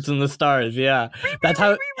birds and the stars. Yeah, that's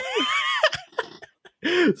how.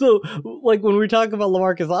 So, like when we talk about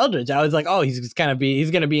LaMarcus Aldridge, I was like, "Oh, he's going to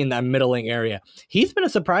be in that middling area." He's been a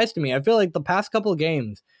surprise to me. I feel like the past couple of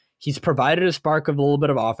games, he's provided a spark of a little bit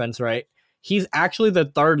of offense. Right? He's actually the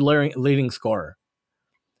third leading scorer.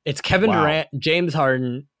 It's Kevin Durant, James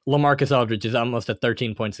Harden, LaMarcus Aldridge is almost at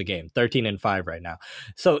 13 points a game, 13 and 5 right now.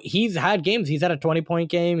 So he's had games. He's had a 20-point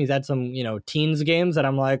game. He's had some teens games that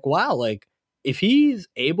I'm like, wow, like if he's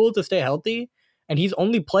able to stay healthy, and he's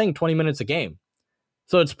only playing 20 minutes a game.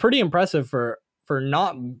 So it's pretty impressive for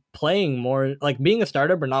not playing more, like being a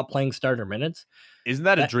starter, but not playing starter minutes. Isn't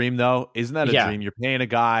that a dream though? Isn't that a dream? You're paying a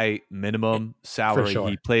guy minimum salary. Sure.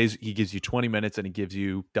 He gives you 20 minutes and he gives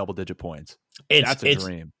you double-digit points. That's a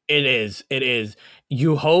dream. It is.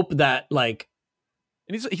 You hope that like,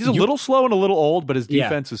 and he's a little slow and a little old, but his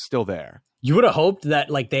defense is still there. You would have hoped that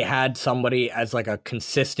like they had somebody as like a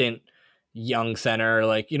consistent young center,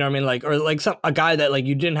 like, you know what I mean? Like, or like a guy that like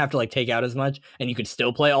you didn't have to like take out as much and you could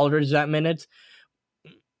still play Aldridge that minutes.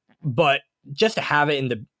 But just to have it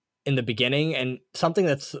in the beginning, and something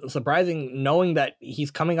that's surprising, knowing that he's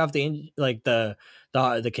coming off the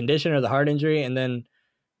condition or the heart injury, and then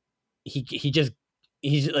he's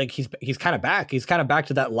kind of back. He's kind of back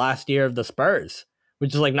to that last year of the Spurs,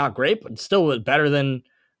 which is like not great, but still better than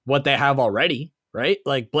what they have already, right?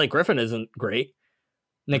 Like Blake Griffin isn't great.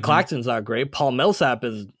 Nick Claxton's not great. Paul Millsap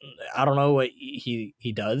is, I don't know what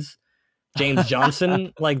he does. James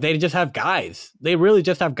Johnson, like they just have guys. They really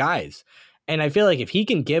just have guys. And I feel like if he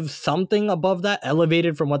can give something above that,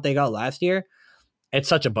 elevated from what they got last year, it's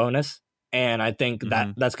such a bonus. And I think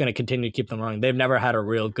that's going to continue to keep them running. They've never had a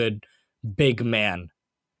real good big man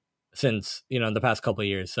since, the past couple of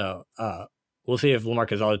years. So we'll see if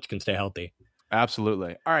LaMarcus Aldridge can stay healthy.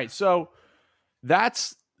 Absolutely. All right. So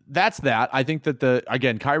that's that. I think that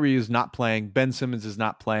again, Kyrie is not playing. Ben Simmons is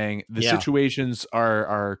not playing. The situations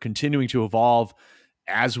are continuing to evolve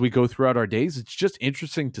as we go throughout our days. It's just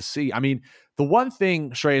interesting to see. I mean, the one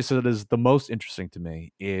thing, Shreyas, that is the most interesting to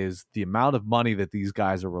me is the amount of money that these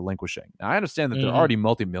guys are relinquishing. Now, I understand that they're already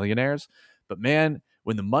multimillionaires, but man,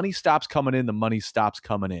 when the money stops coming in, the money stops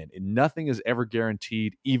coming in. And nothing is ever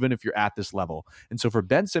guaranteed, even if you're at this level. And so for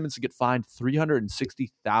Ben Simmons to get fined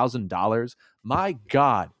 $360,000, my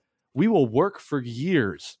God, we will work for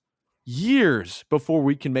years before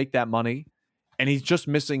we can make that money. And he's just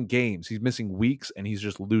missing games. He's missing weeks, and he's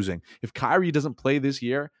just losing. If Kyrie doesn't play this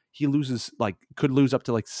year, he could lose up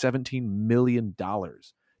to like $17 million.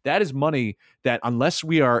 That is money that, unless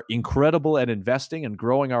we are incredible at investing and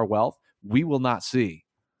growing our wealth, we will not see.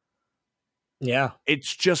 Yeah.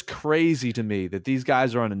 It's just crazy to me that these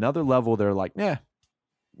guys are on another level. They're like, yeah.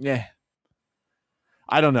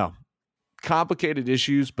 I don't know. Complicated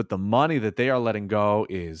issues, but the money that they are letting go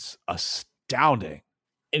is astounding.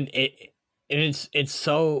 And it's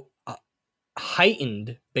so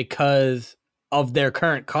heightened because of their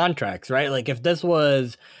current contracts, right? Like if this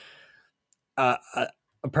was a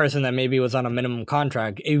person that maybe was on a minimum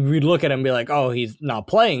contract, we'd look at him and be like, oh, he's not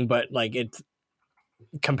playing, but like it's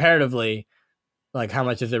comparatively, like how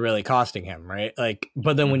much is it really costing him, right? Like,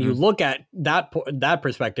 but then when you look at that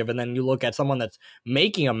perspective, and then you look at someone that's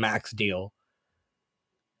making a max deal,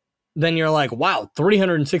 then you're like, wow,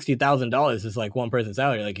 $360,000 is like one person's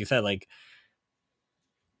salary. Like you said, like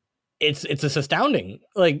it's astounding.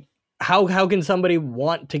 Like how can somebody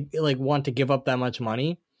want to give up that much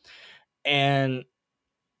money? And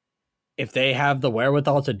if they have the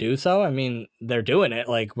wherewithal to do so, I mean, they're doing it.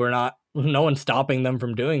 Like, no one's stopping them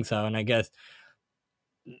from doing so. And I guess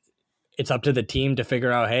it's up to the team to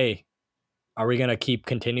figure out, hey, are we going to keep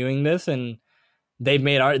continuing this? And they've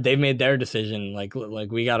made their decision. Like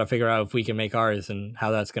we got to figure out if we can make ours and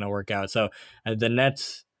how that's going to work out. So the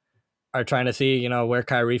Nets are trying to see, where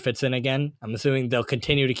Kyrie fits in again. I'm assuming they'll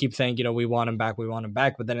continue to keep saying, we want him back.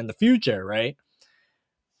 But then in the future, right?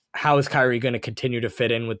 How is Kyrie going to continue to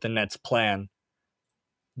fit in with the Nets plan?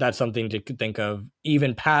 That's something to think of,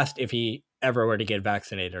 even past if he ever were to get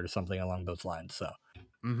vaccinated or something along those lines. So,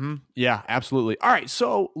 yeah, absolutely. All right.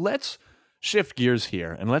 So let's shift gears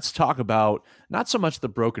here and let's talk about not so much the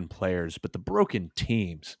broken players, but the broken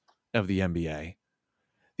teams of the NBA.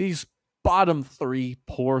 These bottom three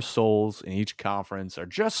poor souls in each conference are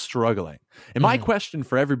just struggling. And my question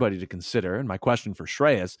for everybody to consider, and my question for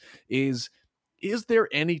Shreyas, is there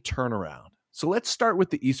any turnaround? So let's start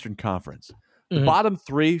with the Eastern Conference. The bottom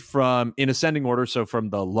three from in ascending order, so from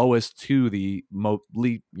the lowest to the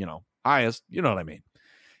highest, you know what I mean,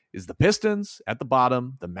 is the Pistons at the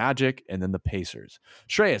bottom, the Magic, and then the Pacers.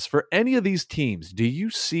 Shreyas, for any of these teams, do you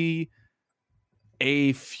see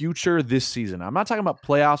a future this season? I'm not talking about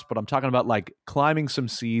playoffs, but I'm talking about like climbing some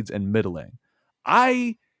seeds and middling.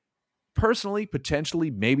 I personally potentially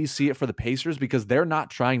maybe see it for the Pacers because they're not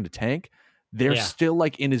trying to tank. They're still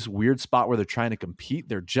like in this weird spot where they're trying to compete.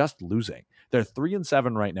 They're just losing. They're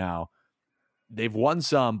 3-7 right now. They've won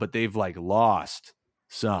some, but they've like lost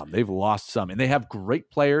some. They've lost some, and they have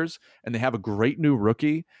great players and they have a great new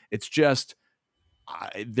rookie. It's just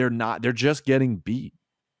they're just getting beat.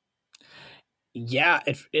 Yeah,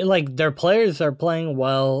 like their players are playing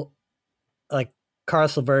well. Like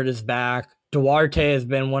Caris LeVert is back. Duarte has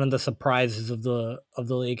been one of the surprises of the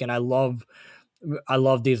league, and I love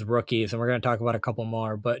these rookies, and we're going to talk about a couple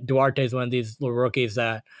more. But Duarte is one of these little rookies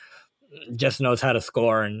that just knows how to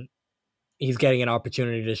score, and he's getting an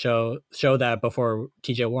opportunity to show that before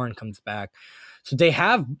TJ Warren comes back. So they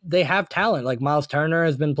have talent. Like Miles Turner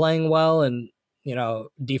has been playing well, and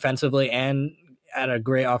defensively and at a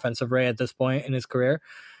great offensive rate at this point in his career.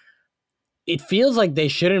 It feels like they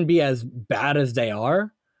shouldn't be as bad as they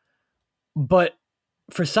are, but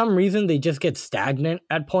for some reason they just get stagnant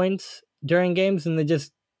at points during games, and they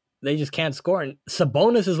just can't score. And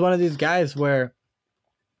Sabonis is one of these guys where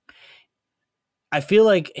I feel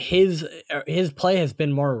like his play has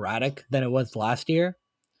been more erratic than it was last year,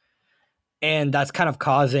 and that's kind of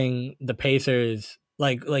causing the Pacers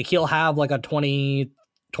like he'll have like a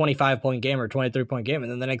 25 point game or 23 point game,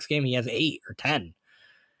 and then the next game he has 8 or 10.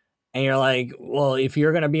 And you're like, well, if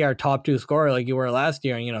you're going to be our top 2 scorer like you were last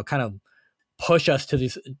year, and kind of push us to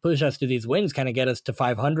these wins, kind of get us to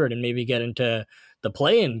 500 and maybe get into the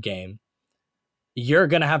play-in game, you're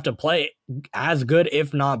going to have to play as good,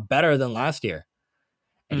 if not better than last year.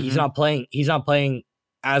 And he's not playing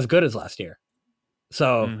as good as last year.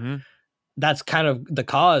 So that's kind of the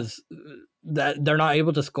cause that they're not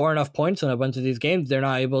able to score enough points in a bunch of these games. They're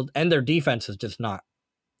not able, and their defense is just not,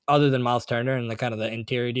 other than Miles Turner and the kind of the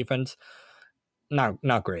interior defense,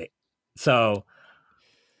 not great. So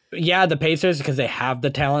yeah, the Pacers, because they have the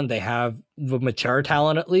talent, they have the mature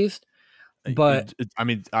talent at least. But it's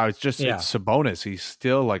Sabonis. He's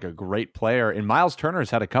still like a great player, and Miles Turner has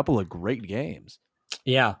had a couple of great games.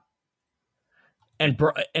 Yeah, and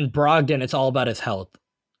Brogdon, it's all about his health.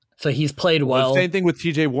 So he's played well. Same thing with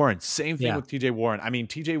TJ Warren. I mean,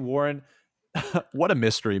 TJ Warren, what a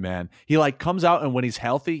mystery, man. He like comes out, and when he's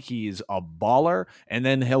healthy, he's a baller, and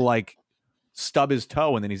then he'll like stub his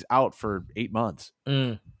toe, and then he's out for 8 months.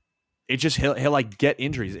 It just he'll like get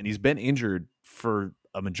injuries, and he's been injured for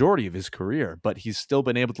a majority of his career, but he's still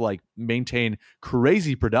been able to like maintain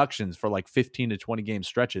crazy productions for like 15 to 20 game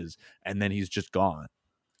stretches, and then he's just gone.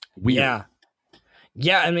 Weird.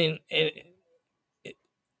 Yeah. I mean,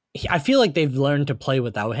 I feel like they've learned to play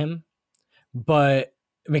without him, but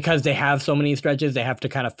because they have so many stretches, they have to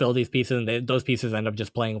kind of fill these pieces, and those pieces end up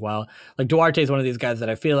just playing well. Like Duarte is one of these guys that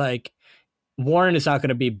I feel like Warren is not going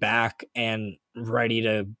to be back and ready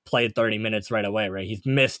to play 30 minutes right away, right? He's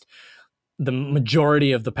missed the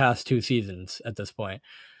majority of the past 2 seasons at this point.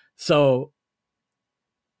 So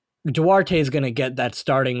Duarte is going to get that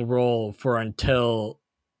starting role for until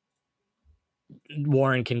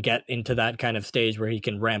Warren can get into that kind of stage where he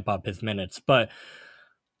can ramp up his minutes. But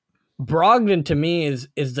Brogdon, to me, is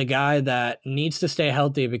the guy that needs to stay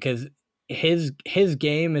healthy because his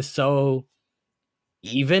game is so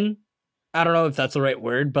even. I don't know if that's the right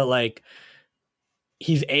word, but like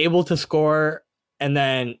he's able to score, and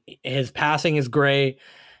then his passing is great,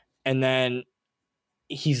 and then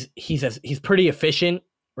he's pretty efficient,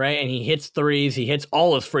 right? And he hits threes, he hits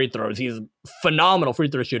all his free throws. He's a phenomenal free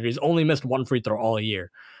throw shooter. He's only missed one free throw all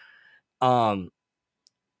year. And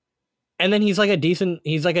then he's like a decent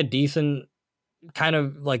kind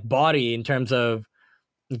of like body in terms of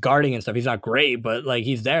guarding and stuff. He's not great, but like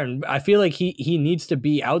he's there, and I feel like he needs to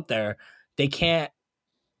be out there. They can't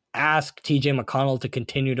ask TJ McConnell to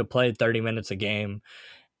continue to play 30 minutes a game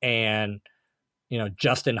and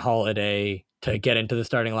Justin Holiday to get into the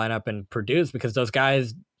starting lineup and produce, because those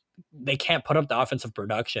guys, they can't put up the offensive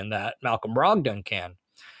production that Malcolm Brogdon can.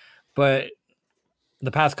 But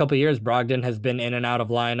the past couple of years, Brogdon has been in and out of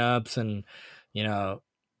lineups, and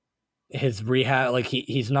his rehab, like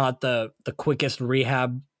he's not the quickest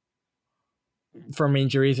rehab from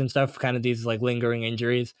injuries and stuff, kind of these like lingering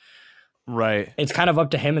injuries. Right. It's kind of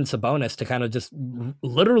up to him and Sabonis to kind of just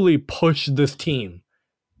literally push this team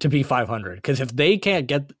to be 500. Because if they can't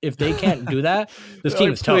do that, this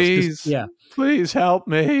team is toast. Yeah. Please help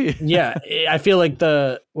me. Yeah. I feel like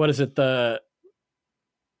the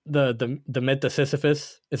myth of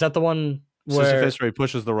Sisyphus, is that the one where Sisyphus, where he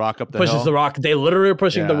pushes the rock up the hill? The rock. They literally are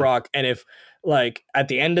pushing the rock. And if like at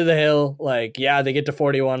the end of the hill, like, they get to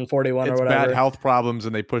 41 it's or whatever. Bad health problems,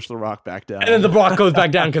 and they push the rock back down. And then the rock goes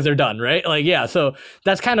back down because they're done, right? Like, yeah. So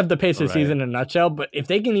that's kind of the pace of the season in a nutshell. But if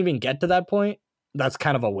they can even get to that point, that's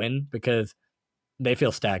kind of a win, because they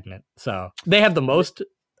feel stagnant. So they have the most.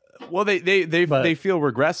 Well, they feel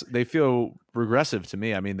regressive. They feel regressive to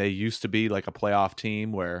me. I mean, they used to be like a playoff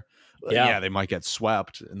team where, they might get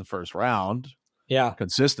swept in the first round,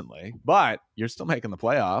 consistently, but you're still making the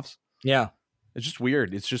playoffs. Yeah, it's just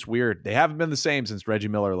weird. They haven't been the same since Reggie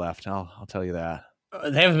Miller left. I'll tell you that.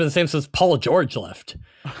 They haven't been the same since Paul George left,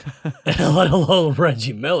 let alone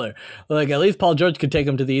Reggie Miller. Like, at least Paul George could take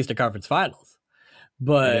them to the Eastern Conference Finals.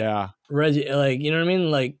 But Reggie, like, you know what I mean?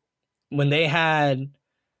 Like, when they had,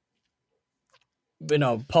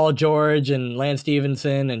 Paul George and Lance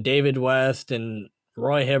Stevenson and David West and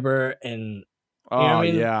Roy Hibbert and,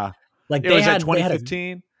 like, they had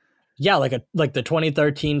 2015. Like the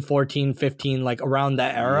 2013, 14, 15, like around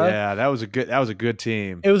that era. Yeah, that was a good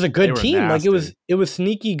team. It was a good team. Nasty. Like it was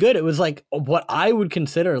sneaky good. It was like what I would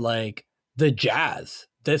consider like the Jazz.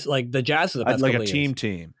 The Jazz is the best. Like a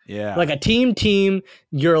team. Yeah. Like a team.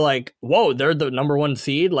 You're like, whoa, they're the number 1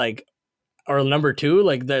 seed, like, or number 2.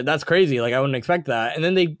 Like, that's crazy. Like, I wouldn't expect that. And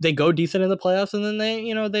then they go decent in the playoffs, and then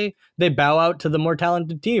they bow out to the more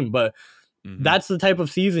talented team. But that's the type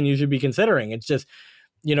of season you should be considering. It's just,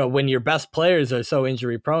 when your best players are so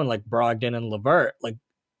injury prone, like Brogdon and LeVert, like,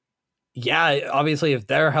 obviously if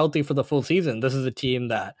they're healthy for the full season, this is a team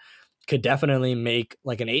that could definitely make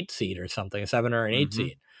like an 8 seed or something, a 7 or an 8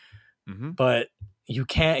 seed. But you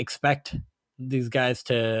can't expect these guys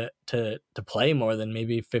to play more than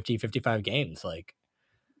maybe 50, 55 games. Like,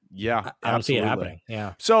 I don't see it happening.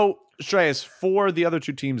 Yeah. So, Shreyas, for the other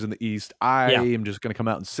 2 teams in the East, I am just going to come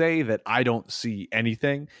out and say that I don't see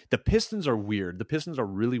anything. The Pistons are weird. The Pistons are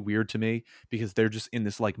really weird to me because they're just in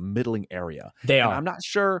this like middling area. They are. I'm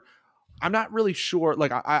not really sure.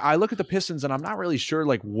 Like, I look at the Pistons and I'm not really sure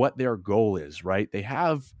like what their goal is, right? They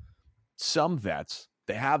have some vets.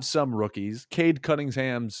 They have some rookies. Cade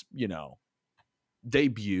Cunningham's,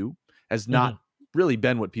 debut has not really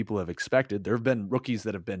been what people have expected. There have been rookies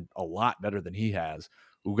that have been a lot better than he has,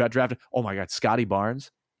 who got drafted. Oh my God, Scotty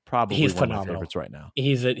Barnes, probably he's one phenomenal. of my favorites right now.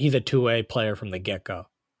 He's a 2-way player from the get-go.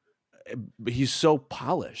 He's so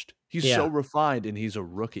polished. He's so refined, and he's a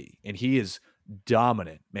rookie, and he is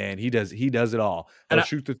dominant, man. He does it all. He'll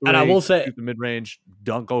shoot the 3, and I will say, shoot the mid-range,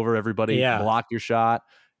 dunk over everybody, block your shot.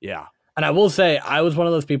 Yeah. And I will say, I was one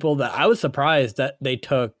of those people that I was surprised that they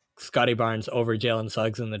took Scotty Barnes over Jalen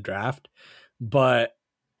Suggs in the draft. But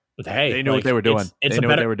hey, they knew what they were doing. It's a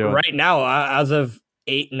better right now, as of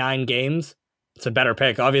 8-9 games. It's a better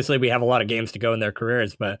pick. Obviously, we have a lot of games to go in their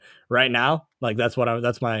careers, but right now, like, that's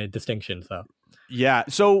my distinction. So yeah.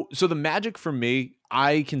 So the Magic, for me,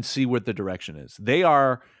 I can see what the direction is. They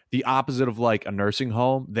are the opposite of like a nursing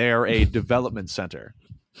home. They're a development center.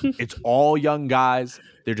 It's all young guys.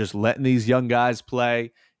 They're just letting these young guys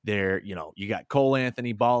play. They're, you got Cole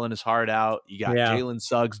Anthony balling his heart out. You got Jalen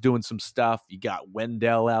Suggs doing some stuff. You got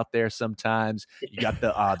Wendell out there sometimes. You got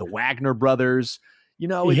the Wagner brothers.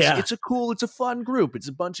 It's a fun group. It's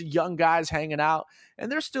a bunch of young guys hanging out,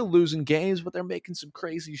 and they're still losing games, but they're making some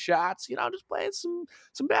crazy shots. Just playing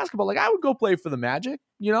some basketball. Like, I would go play for the Magic.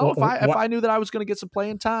 If I knew that I was going to get some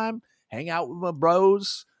playing time, hang out with my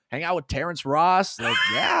bros, hang out with Terrence Ross. Like,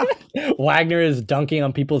 yeah. Wagner is dunking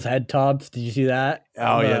on people's head tops. Did you see that?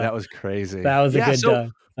 Oh, yeah, that was crazy. That was a good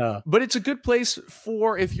dunk. But it's a good place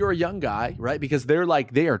for if you're a young guy, right? Because they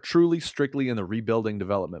are truly strictly in the rebuilding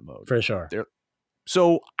development mode. For sure.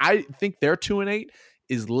 So I think their 2-8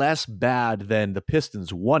 is less bad than the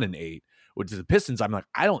Pistons 1-8, which is the Pistons. I'm like,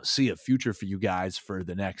 I don't see a future for you guys for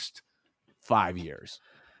the next 5 years.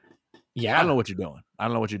 Yeah. I don't know what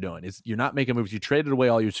you're doing. You're not making moves. You traded away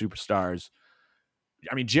all your superstars.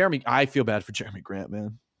 I mean, I feel bad for Jeremy Grant,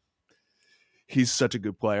 man. He's such a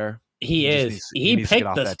good player. He is. He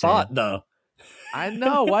picked the spot, though. I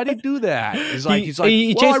know. Why'd he do that? He's like,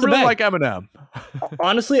 he well, I really like Eminem.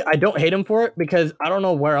 Honestly, I don't hate him for it because I don't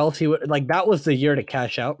know where else he would. Like, that was the year to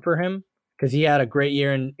cash out for him because he had a great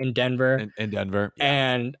year in Denver. In Denver.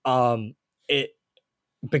 Yeah. And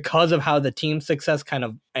because of how the team's success kind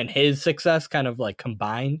of and his success kind of like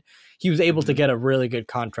combined, he was able to get a really good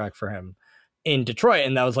contract for him in Detroit.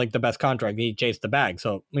 And that was like the best contract. He chased the bag.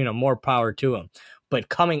 So, more power to him. But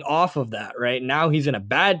coming off of that, right now he's in a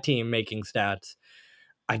bad team making stats.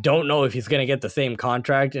 I don't know if he's going to get the same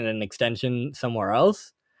contract and an extension somewhere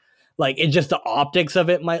else. Like, it's just the optics of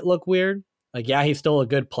it might look weird. Like, yeah, he's still a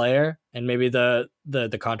good player and maybe the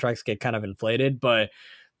contracts get kind of inflated, but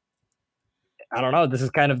I don't know. This is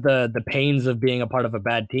kind of the pains of being a part of a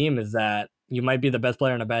bad team is that you might be the best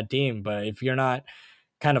player on a bad team, but if you're not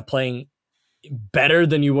kind of playing better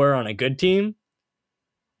than you were on a good team,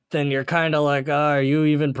 then you're kind of like, are you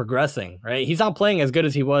even progressing, right? He's not playing as good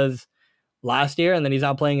as he was last year, and then he's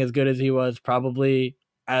not playing as good as he was probably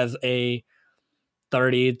as a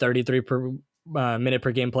 33 per minute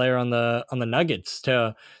per game player on the Nuggets.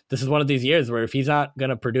 This is one of these years where if he's not going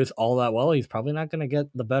to produce all that well, he's probably not going to get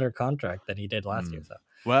the better contract that he did last year. So,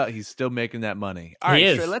 well, he's still making that money. All right,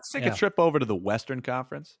 Shrey, let's take a trip over to the Western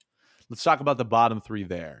Conference. Let's talk about the bottom three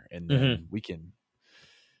there, and then we can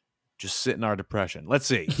just sit in our depression. Let's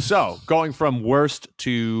see. So going from worst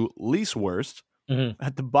to least worst,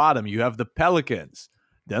 at the bottom, you have the Pelicans,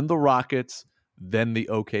 then the Rockets, then the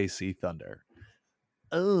OKC Thunder.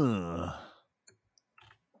 Okay,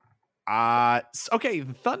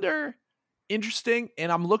 the Thunder, interesting.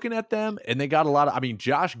 And I'm looking at them, and they got a lot of,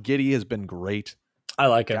 Josh Giddey has been great. I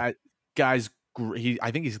like him. Guys,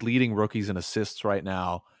 I think he's leading rookies in assists right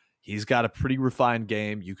now. He's got a pretty refined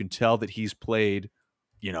game. You can tell that he's played,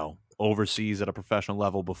 overseas at a professional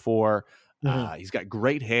level before. He's got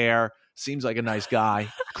great hair. Seems like a nice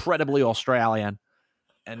guy. Incredibly Australian.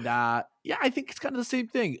 And I think it's kind of the same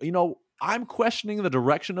thing. I'm questioning the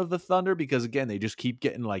direction of the Thunder because, again, they just keep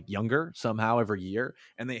getting like younger somehow every year.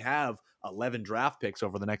 And they have 11 draft picks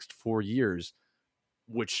over the next 4 years,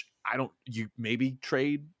 which you maybe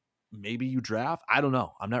trade, maybe you draft. I don't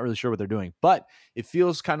know. I'm not really sure what they're doing, but it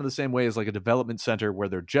feels kind of the same way as like a development center where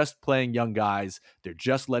they're just playing young guys. They're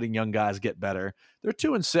just letting young guys get better. They're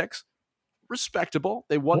 2-6. Respectable.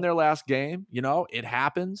 They won their last game. It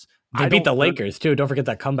happens. They beat the Lakers too. Don't forget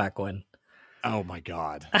that comeback win. Oh my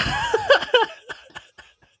God.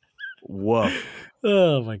 Woof.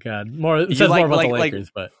 Oh my God. It says more about the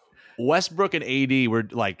Lakers, but Westbrook and AD were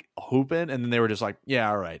like hooping, and then they were just like, yeah,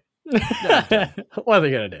 all right. What are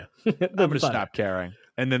they gonna do? I'm gonna stop caring.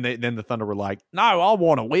 And then the Thunder were like, no, I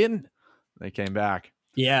want to win. They came back.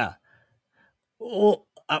 Yeah. Well,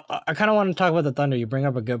 I kind of want to talk about the Thunder. You bring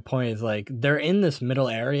up a good point. Is like they're in this middle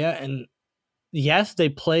area, and yes, they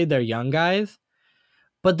play their young guys,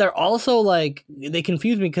 but they're also like they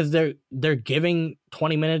confuse me because they're giving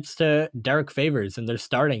 20 minutes to Derek Favors and they're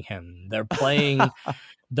starting him. They're playing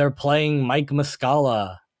Mike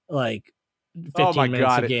Muscala like 15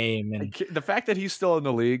 minutes a game, and the fact that he's still in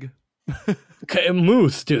the league.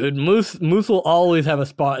 Moose, dude. Moose will always have a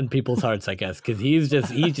spot in people's hearts, I guess, because he's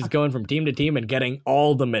just going from team to team and getting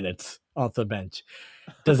all the minutes off the bench.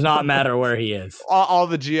 Does not matter where he is. All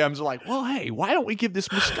the GMs are like, well, hey, why don't we give this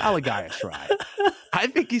Muscala guy a try? I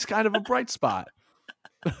think he's kind of a bright spot.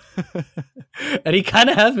 And he kind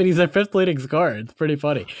of has been. He's their fifth leading scorer. It's pretty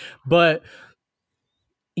funny. But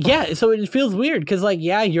yeah, so it feels weird because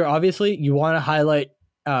you want to highlight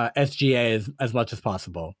SGA as much as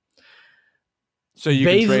possible. So you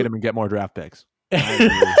can trade him and get more draft picks.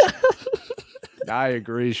 I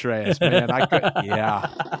agree, Shreyas, man.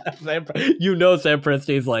 Sam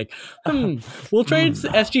Presti's like, we'll trade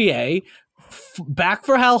SGA back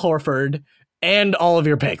for Hal Horford and all of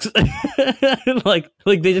your picks. like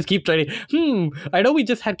they just keep trading. I know we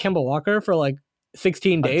just had Kemba Walker for like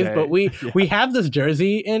 16 days, but we have this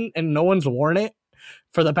jersey in and no one's worn it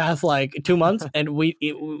for the past like 2 months, and we're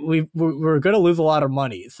going to lose a lot of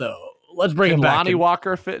money. So let's bring him back. Lonnie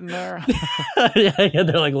Walker fit in there? yeah,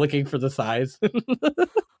 they're like looking for the size.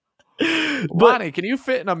 Lonnie, can you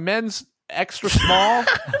fit in a men's extra small?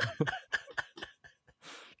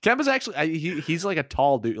 Kemba's actually he's like a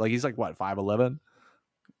tall dude. Like he's like what 5'11",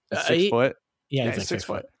 6 foot. Yeah, he's like 6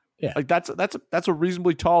 foot. Yeah, like that's a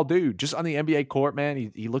reasonably tall dude. Just on the NBA court,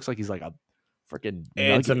 man, he looks like he's like a freaking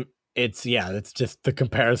nugget. It's just the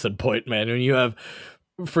comparison point, man. When you have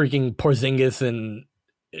freaking Porzingis and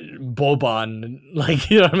Boban, like,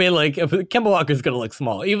 you know what I mean? Like, Kemba Walker's gonna look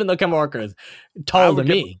small, even though Kemba Walker is taller than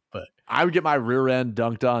me. But I would get my rear end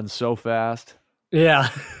dunked on so fast. Yeah.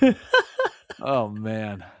 Oh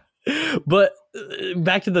man. But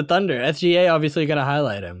back to the Thunder. SGA obviously gonna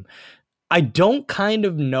highlight him. I don't kind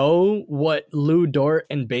of know what Lou Dort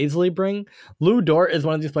and Baisley bring. Lou Dort is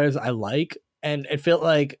one of these players I like, and it felt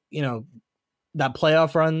like, you know, that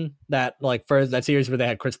playoff run, that like first that series where they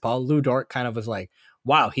had Chris Paul, Lou Dort kind of was like,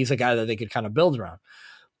 wow, he's a guy that they could kind of build around.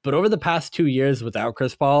 But over the past 2 years without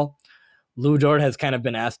Chris Paul, Lou Dort has kind of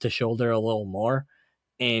been asked to shoulder a little more,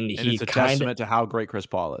 and it's a testament to how great Chris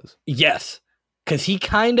Paul is. Yes, because he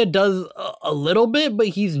kind of does a little bit, but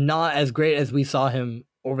he's not as great as we saw him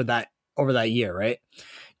over that year, right?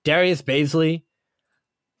 Darius Baisley,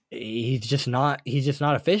 he's just not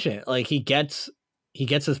efficient. Like he gets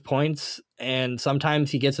his points and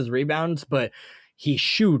sometimes he gets his rebounds, but he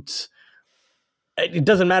shoots. It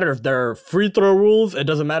doesn't matter if there are free throw rules. It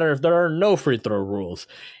doesn't matter if there are no free throw rules.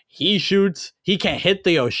 He shoots. He can't hit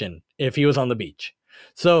the ocean if he was on the beach.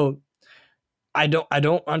 So I don't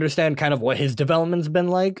understand kind of what his development's been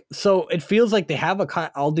like. So it feels like they have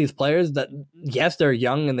all these players that, yes, they're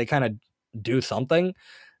young and they kind of do something,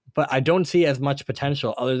 but I don't see as much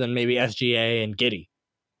potential other than maybe SGA and Giddey.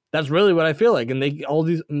 That's really what I feel like. And they all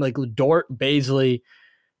these like Dort, Baisley,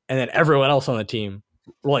 and then everyone else on the team.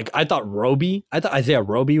 Like I thought Isaiah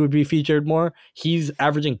Roby would be featured more. He's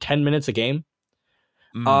averaging 10 minutes a game.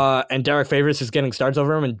 And Derek Favors is getting starts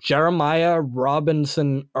over him, and Jeremiah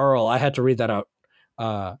Robinson Earl. I had to read that out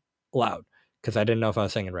loud because I didn't know if I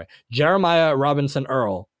was saying it right. Jeremiah Robinson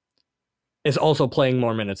Earl is also playing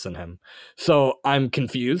more minutes than him. So I'm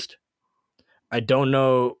confused. I don't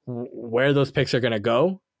know where those picks are going to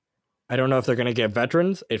go. I don't know if they're going to get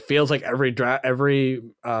veterans. It feels like every trade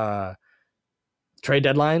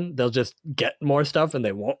deadline, they'll just get more stuff and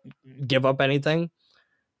they won't give up anything.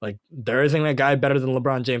 Like, there isn't a guy better than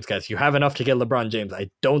LeBron James, guys. You have enough to get LeBron James. I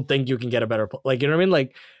don't think you can get a better, like, you know what I mean?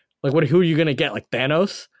 Like who are you going to get? Like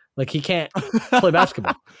Thanos? Like, he can't play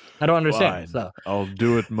basketball. I don't understand. So I'll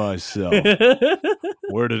do it myself.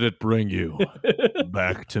 Where did it bring you?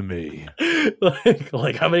 Back to me.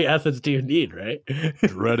 Like how many assets do you need, right?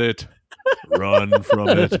 Dread it. Run from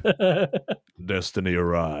it. Destiny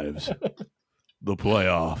arrives. The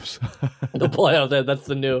playoffs. The playoffs. That's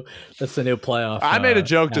the new playoff. I made a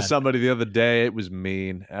joke to somebody the other day. It was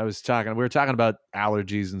mean. We were talking about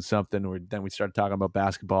allergies and something. Then we started talking about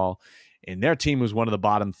basketball, and their team was one of the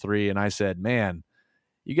bottom three. And I said, man,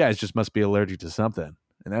 you guys just must be allergic to something.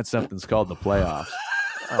 And that something's called the playoffs.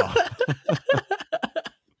 Oh.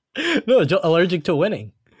 No, allergic to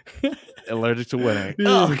winning. Allergic to winning.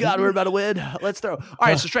 Oh, God, we're about to win. Let's throw. All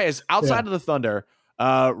right, so Shreyas, outside of the Thunder,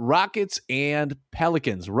 Rockets and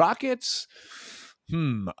Pelicans. Rockets,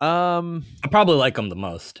 I probably like them the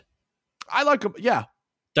most. I like them, yeah.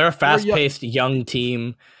 They're a fast-paced young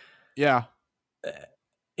team. Yeah.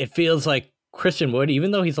 It feels like Christian Wood,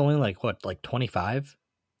 even though he's only like 25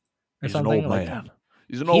 or he's something. An old man.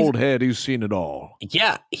 He's an old head. He's seen it all.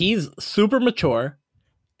 Yeah, he's super mature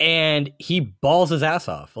and he balls his ass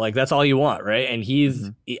off. Like, that's all you want, right? And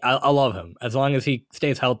I love him as long as he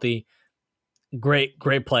stays healthy. Great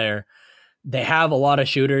player. They have a lot of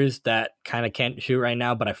shooters that kind of can't shoot right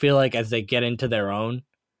now, but I feel like as they get into their own,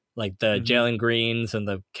 like the Jalen Greens and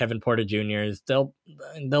the Kevin Porter Juniors, they'll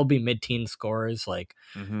be mid-teen scorers, like,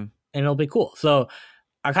 and it'll be cool. So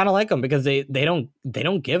I kind of like them because they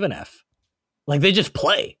don't give an F. Like, they just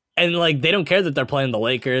play, and like they don't care that they're playing the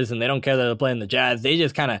Lakers and they don't care that they're playing the Jazz. They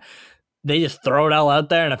just throw it all out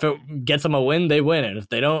there, and if it gets them a win, they win, and if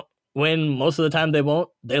they don't win, most of the time they won't,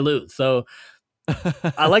 they lose. So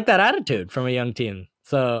I like that attitude from a young team.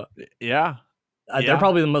 So yeah, they're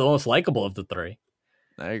probably the most likable of the three.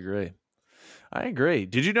 I agree.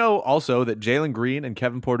 Did you know also that Jalen Green and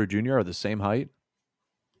Kevin Porter Jr. are the same height?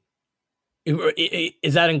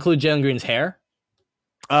 Does that include Jalen Green's hair?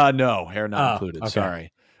 No, hair not included. Okay.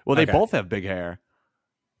 Sorry. Well, they both have big hair.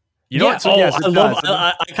 You know what? So, yes,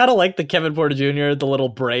 I kind of like the Kevin Porter Jr., the little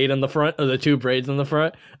braid in the front, or the two braids in the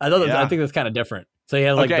front. I think that's kind of different. So he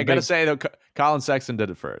has like I gotta say though, Colin Sexton did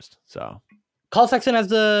it first. So Colin Sexton has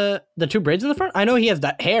the two braids in the front. I know he has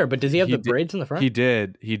that hair, but does he have the braids in the front? He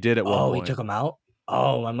did at one point. He took them out.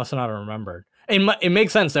 Oh, I must not have remembered. It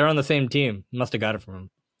makes sense. They're on the same team. Must have got it from him.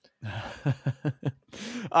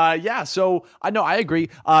 Yeah, so I agree.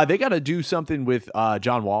 They got to do something with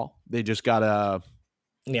John Wall. They just got to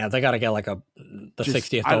they got to get like the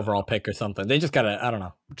 60th overall pick or something. They just got to, I don't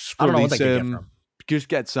know. I don't know what they can get from. Just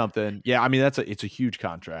get something. Yeah, I mean it's a huge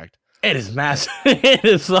contract. It is massive. It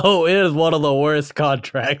is one of the worst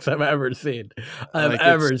contracts I've ever seen.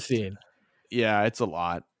 Yeah, it's a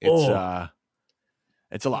lot.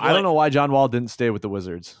 It's a lot. I don't know why John Wall didn't stay with the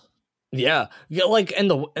Wizards. Yeah, like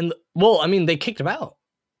well, I mean, they kicked him out.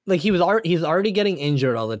 Like he's already getting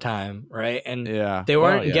injured all the time, right? And they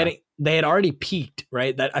weren't getting. They had already peaked,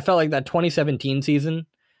 right? That I felt like that 2017 season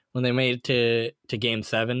when they made it to Game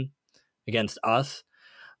 7 against us,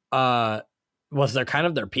 was their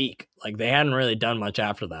peak. Like they hadn't really done much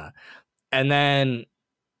after that, and then.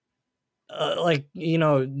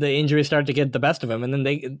 The injuries started to get the best of him, and then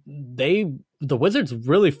the Wizards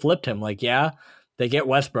really flipped him. Like, they get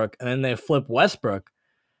Westbrook, and then they flip Westbrook,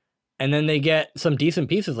 and then they get some decent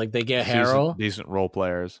pieces. Like they get Harrell, decent role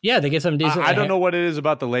players. Yeah, they get some decent. I don't know what it is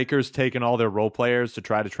about the Lakers taking all their role players to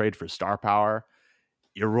try to trade for star power.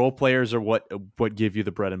 Your role players are what give you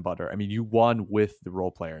the bread and butter. I mean, you won with the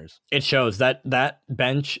role players. It shows that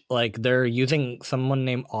bench, like they're using someone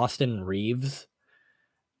named Austin Reeves.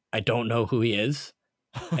 I don't know who he is.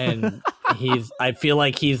 And I feel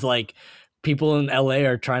like he's like people in LA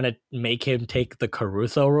are trying to make him take the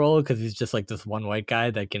Caruso role because he's just like this one white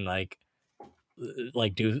guy that can like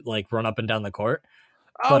do like run up and down the court.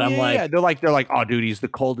 But I'm like, they're like, oh, dude, he's the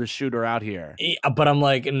coldest shooter out here. But I'm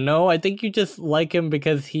like, no, I think you just like him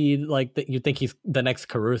because he you think he's the next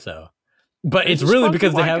Caruso. But it's really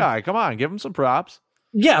because they have guy. Come on, give him some props.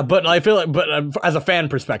 Yeah, but I feel like, as a fan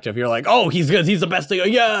perspective, you're like, oh, he's good, he's the best thing.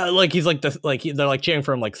 Yeah, like he's like this, like they're like cheering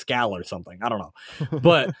for him like Scal or something. I don't know,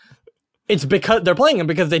 but it's because they're playing him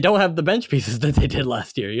because they don't have the bench pieces that they did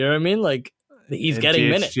last year. You know what I mean? Like he's getting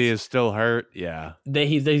minutes. He is still hurt. Yeah,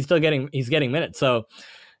 he's still getting minutes. So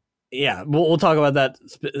yeah, we'll talk about that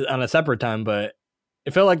on a separate time. But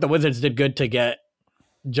it felt like the Wizards did good to get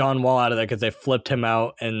John Wall out of there because they flipped him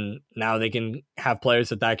out, and now they can have players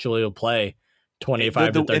that actually will play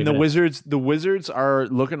 25 to 30 and the Wizards are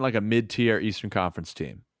looking like a mid-tier Eastern Conference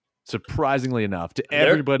team, surprisingly enough, to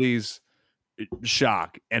everybody's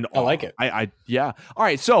shock and awe. I like it. Yeah. All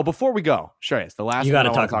right. So before we go, Shreyas, the last you got to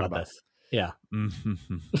talk about this. Yeah.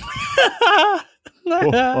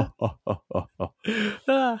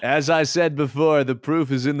 As I said before, the proof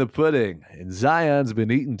is in the pudding, and Zion's been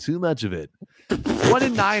eating too much of it. 1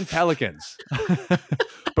 in 9 Pelicans.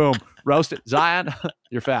 Boom. Roasted. Zion,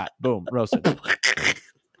 you're fat. Boom. Roasted.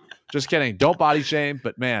 Just kidding. Don't body shame.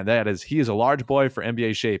 But man, he is a large boy for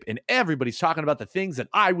NBA shape. And everybody's talking about the things that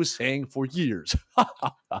I was saying for years.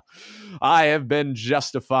 I have been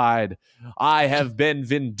justified. I have been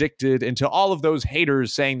vindicted into all of those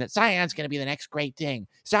haters saying that Zion's going to be the next great thing.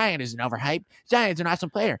 Zion isn't overhyped. Zion's an awesome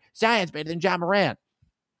player. Zion's better than Ja Morant.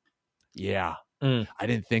 Yeah, I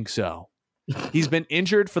didn't think so. He's been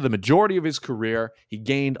injured for the majority of his career. He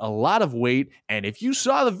gained a lot of weight. And if you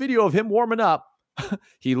saw the video of him warming up,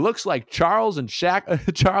 he looks like Charles and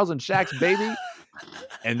Shaq's baby.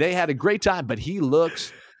 And they had a great time, but he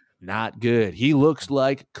looks not good. He looks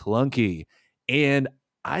like clunky. And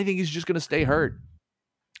I think he's just going to stay hurt.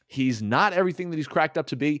 He's not everything that he's cracked up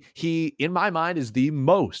to be. He, in my mind, is the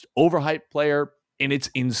most overhyped player, and it's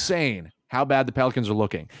insane how bad the Pelicans are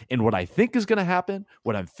looking. And what I think is going to happen,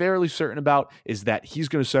 what I'm fairly certain about, is that he's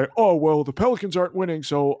going to say, oh, well, the Pelicans aren't winning,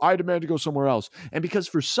 so I demand to go somewhere else. And because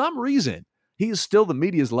for some reason, he is still the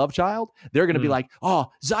media's love child, they're going to be like, oh,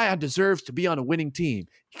 Zion deserves to be on a winning team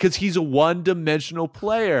because he's a one-dimensional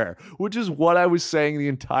player, which is what I was saying the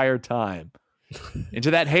entire time. And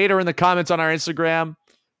to that hater in the comments on our Instagram,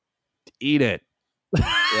 eat it.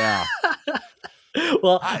 Yeah.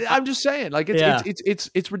 Well, I'm just saying, like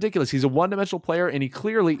it's ridiculous. He's a one-dimensional player, and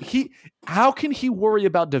how can he worry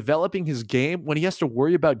about developing his game when he has to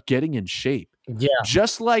worry about getting in shape? Yeah.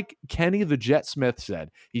 Just like Kenny the Jet Smith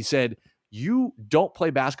said. He said, you don't play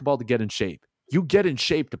basketball to get in shape. You get in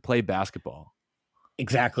shape to play basketball.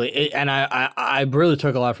 Exactly. And I really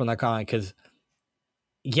took a lot from that comment because,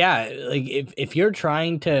 yeah, like if you're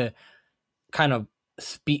trying to kind of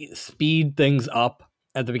speed things up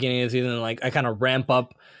at the beginning of the season, like I kind of ramp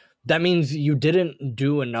up, that means you didn't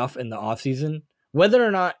do enough in the offseason. Whether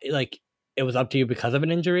or not like it was up to you because of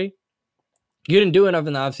an injury, you didn't do enough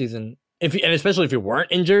in the offseason. And especially if you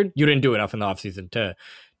weren't injured, you didn't do enough in the offseason to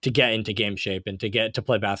get into game shape and to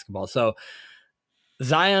play basketball. So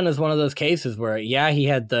Zion is one of those cases where, yeah, he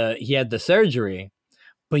had the surgery,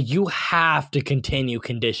 but you have to continue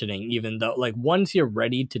conditioning, even though like once you're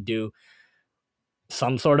ready to do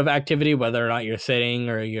some sort of activity, whether or not you're sitting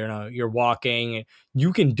or you're walking,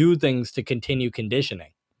 you can do things to continue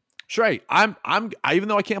conditioning. Shrey, even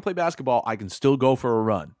though I can't play basketball, I can still go for a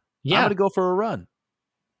run. Yeah. I'm going to go for a run.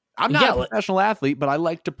 I'm not a professional athlete, but I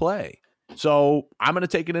like to play. So I'm going to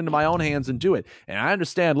take it into my own hands and do it. And I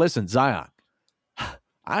understand, listen, Zion,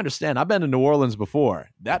 I understand. I've been to New Orleans before.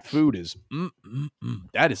 That food is,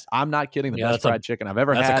 that is, I'm not kidding, the best fried chicken I've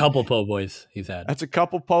ever had. That's a couple po' boys he's had. That's a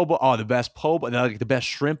couple po' boys. Oh, the best po' boy, like the best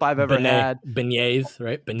shrimp I've ever had. Beignets,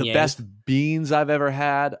 right? Beignets. The best beans I've ever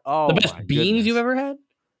had. Oh, the best beans you've ever had?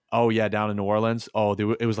 Oh, yeah, down in New Orleans. Oh,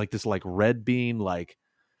 it was like this like red bean, like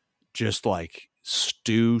just like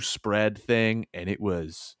stew spread thing. And it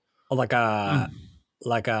was. Oh, like a,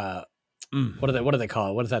 what do they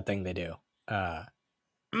call it? What is that thing they do?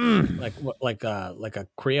 Like a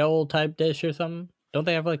Creole type dish or something. Don't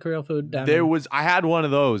they have like Creole food down there? I had one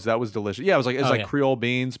of those that was delicious. Yeah, it was like Creole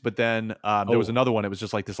beans, but then there was another one. It was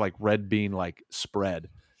just like this like red bean like spread,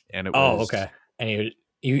 and it was okay. And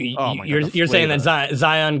you're saying that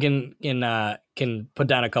Zion can put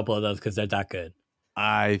down a couple of those because they're that good.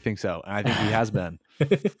 I think so. I think he has been.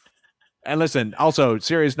 And listen, also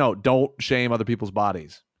serious note: don't shame other people's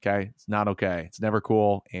bodies. Okay, it's not okay. It's never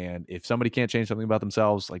cool. And if somebody can't change something about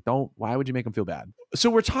themselves, like why would you make them feel bad?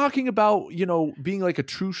 So we're talking about, being like a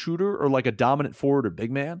true shooter or like a dominant forward or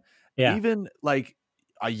big man. Yeah. Even like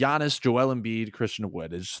a Giannis, Joel Embiid, Christian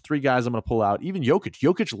Wood. There's 3 guys I'm going to pull out. Even Jokic.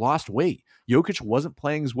 Jokic lost weight. Jokic wasn't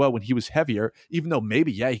playing as well when he was heavier, even though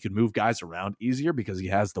maybe, he could move guys around easier because he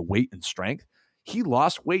has the weight and strength. He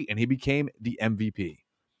lost weight and he became the MVP.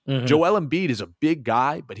 Mm-hmm. Joel Embiid is a big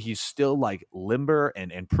guy, but he's still like limber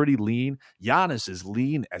and pretty lean. Giannis is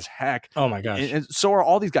lean as heck. Oh my gosh. And so are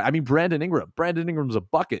all these guys. I mean, Brandon Ingram. Brandon Ingram's a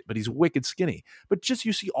bucket, but he's wicked skinny. But just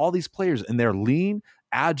you see all these players and they're lean,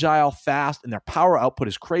 agile, fast, and their power output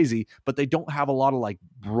is crazy, but they don't have a lot of like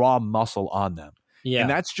raw muscle on them. Yeah. And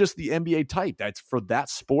that's just the NBA type. That's for that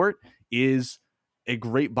sport is a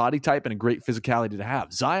great body type and a great physicality to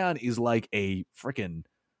have. Zion is like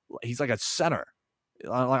he's like a center.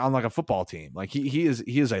 On like a football team. Like he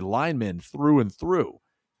is a lineman through and through.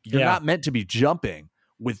 You're not meant to be jumping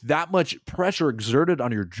with that much pressure exerted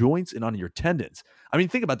on your joints and on your tendons. I mean,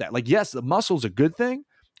 think about that. Like, yes, the muscle's a good thing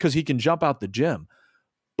because he can jump out the gym.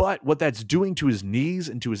 But what that's doing to his knees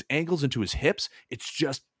and to his ankles and to his hips, it's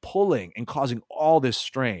just pulling and causing all this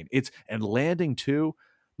strain. And landing too.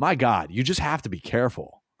 My God, you just have to be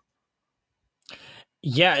careful.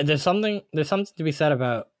 Yeah, there's something to be said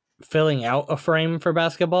about filling out a frame for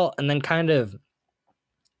basketball and then kind of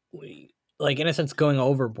like in a sense going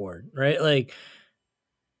overboard, right? Like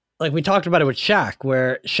we talked about it with Shaq,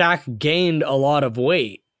 where Shaq gained a lot of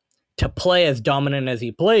weight to play as dominant as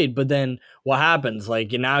he played, but then what happens?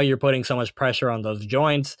 Like now you're putting so much pressure on those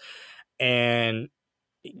joints, and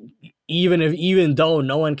even though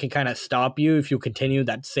no one can kind of stop you if you continue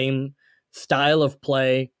that same style of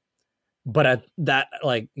play, but at that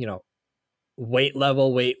weight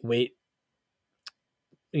level, weight,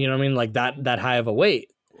 you know what I mean? Like that high of a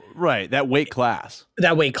weight. Right. That weight class,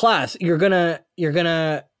 you're going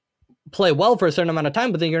to play well for a certain amount of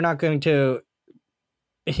time, but then you're not going to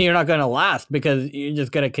last because you're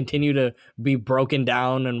just going to continue to be broken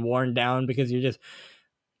down and worn down because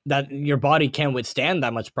your body can't withstand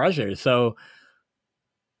that much pressure. So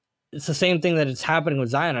it's the same thing that it's happening with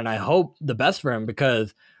Zion. And I hope the best for him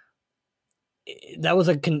because that was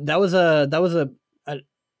a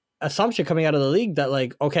assumption coming out of the league that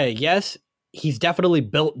like, okay, yes, he's definitely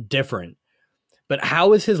built different, but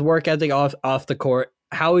how is his work ethic off the court?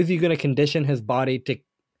 How is he going to condition his body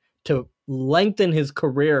to lengthen his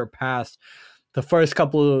career past the first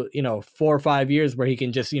couple of, 4 or 5 years where he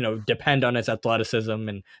can just, depend on his athleticism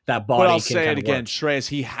and that body. But I'll say it again, Shreyas,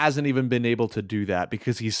 he hasn't even been able to do that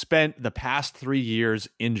because he spent the past 3 years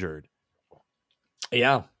injured.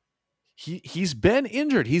 Yeah. He's been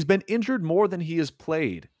injured. He's been injured more than he has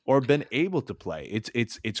played or been able to play.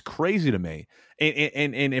 It's crazy to me.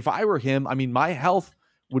 And if I were him, I mean, my health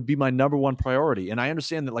would be my number one priority. And I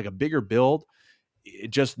understand that like a bigger build,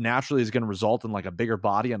 it just naturally is going to result in like a bigger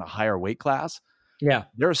body and a higher weight class. Yeah.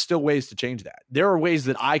 There are still ways to change that. There are ways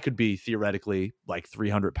that I could be theoretically like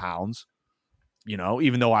 300 pounds,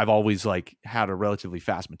 even though I've always like had a relatively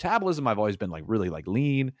fast metabolism. I've always been like really like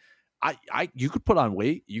lean. You could put on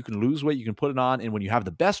weight, you can lose weight, you can put it on. And when you have the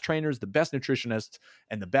best trainers, the best nutritionists,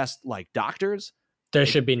 and the best like doctors, there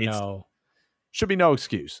should be no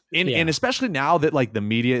excuse. And especially now that like the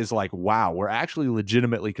media is like, wow, we're actually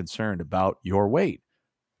legitimately concerned about your weight.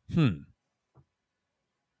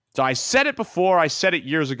 So I said it before. I said it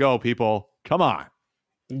years ago, people. Come on.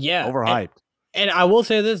 Yeah. Overhyped. And I will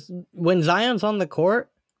say this, when Zion's on the court,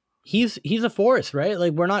 he's a force, right?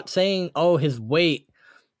 Like, we're not saying, oh, his weight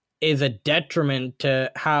is a detriment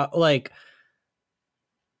to how, like,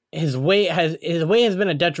 his weight has been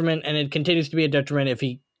a detriment, and it continues to be a detriment if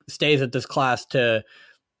he stays at this class to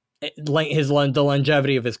the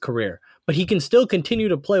longevity of his career. But he can still continue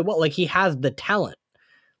to play well. Like, he has the talent.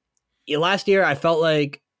 Last year, I felt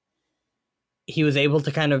like he was able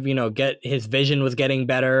to kind of, get his vision was getting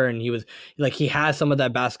better, and he was like, he has some of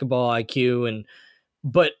that basketball IQ,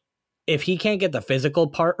 but if he can't get the physical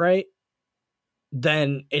part right,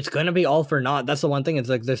 then it's going to be all for naught. That's the one thing. It's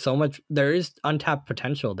like, there is untapped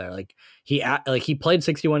potential there. Like, he played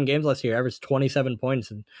 61 games last year, averaged 27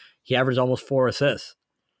 points, and he averaged almost 4 assists.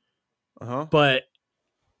 But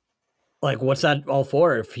like, what's that all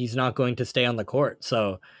for if he's not going to stay on the court?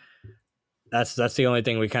 So that's the only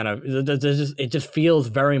thing we kind of, it just feels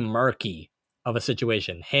very murky of a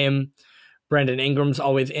situation. Him, Brandon Ingram's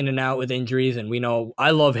always in and out with injuries, and we know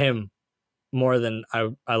I love him more than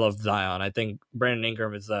I love Zion. I think Brandon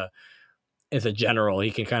Ingram is a general.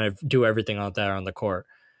 He can kind of do everything out there on the court.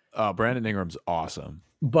 Brandon Ingram's awesome.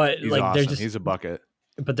 But he's like, awesome. He's a bucket.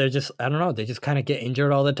 But they're just, I don't know, they just kind of get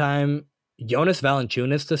injured all the time. Jonas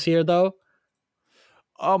Valanciunas this year, though.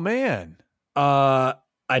 Oh man.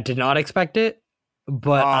 I did not expect it,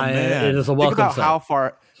 but it is a welcome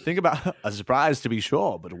sight. Think about a surprise to be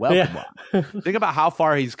sure, but a welcome one. Think about how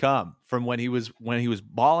far he's come from when he was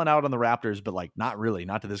balling out on the Raptors, but like not really,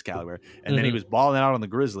 not to this caliber. And then he was balling out on the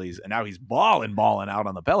Grizzlies, and now he's balling out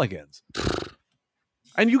on the Pelicans.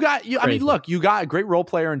 And you got a great role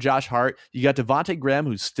player in Josh Hart. You got Devontae Graham,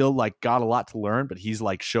 who's still like got a lot to learn, but he's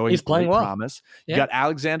like showing great promise. Yeah. You got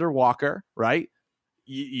Alexander Walker, right?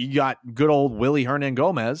 You got good old Willie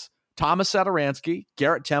Hernan-Gomez, Thomas Satoransky,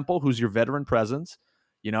 Garrett Temple, who's your veteran presence.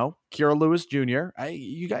 Kira Lewis Jr.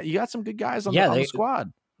 You got some good guys on the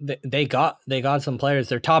squad. They got some players.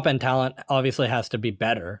 Their top end talent obviously has to be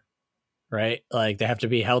better, right? Like, they have to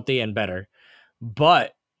be healthy and better.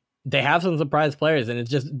 But they have some surprise players, and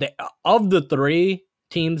it's just of the 3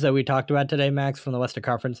 teams that we talked about today, Max, from the Western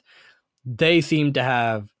Conference, they seem to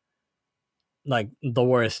have like the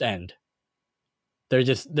worst end. They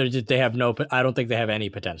have no. I don't think they have any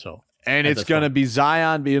potential. And it's going to be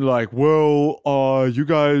Zion being like, well, you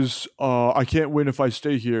guys, I can't win if I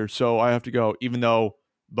stay here, so I have to go. Even though,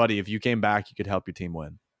 buddy, if you came back, you could help your team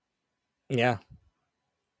win. Yeah.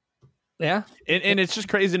 Yeah. And it's just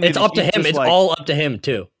crazy to me. It's up to him. It's all up to him,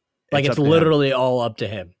 too. Like, it's literally all up to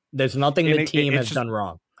him. There's nothing the team has done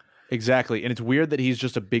wrong. Exactly. And it's weird that he's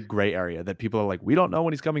just a big gray area that people are like, we don't know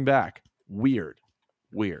when he's coming back. Weird.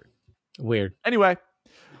 Anyway,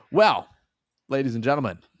 well, ladies and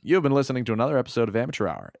gentlemen, you have been listening to another episode of Amateur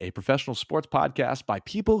Hour, a professional sports podcast by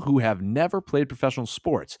people who have never played professional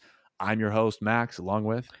sports. I'm your host, Max, along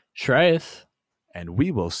with Shreyas. And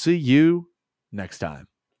we will see you next time.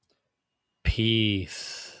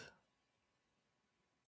 Peace.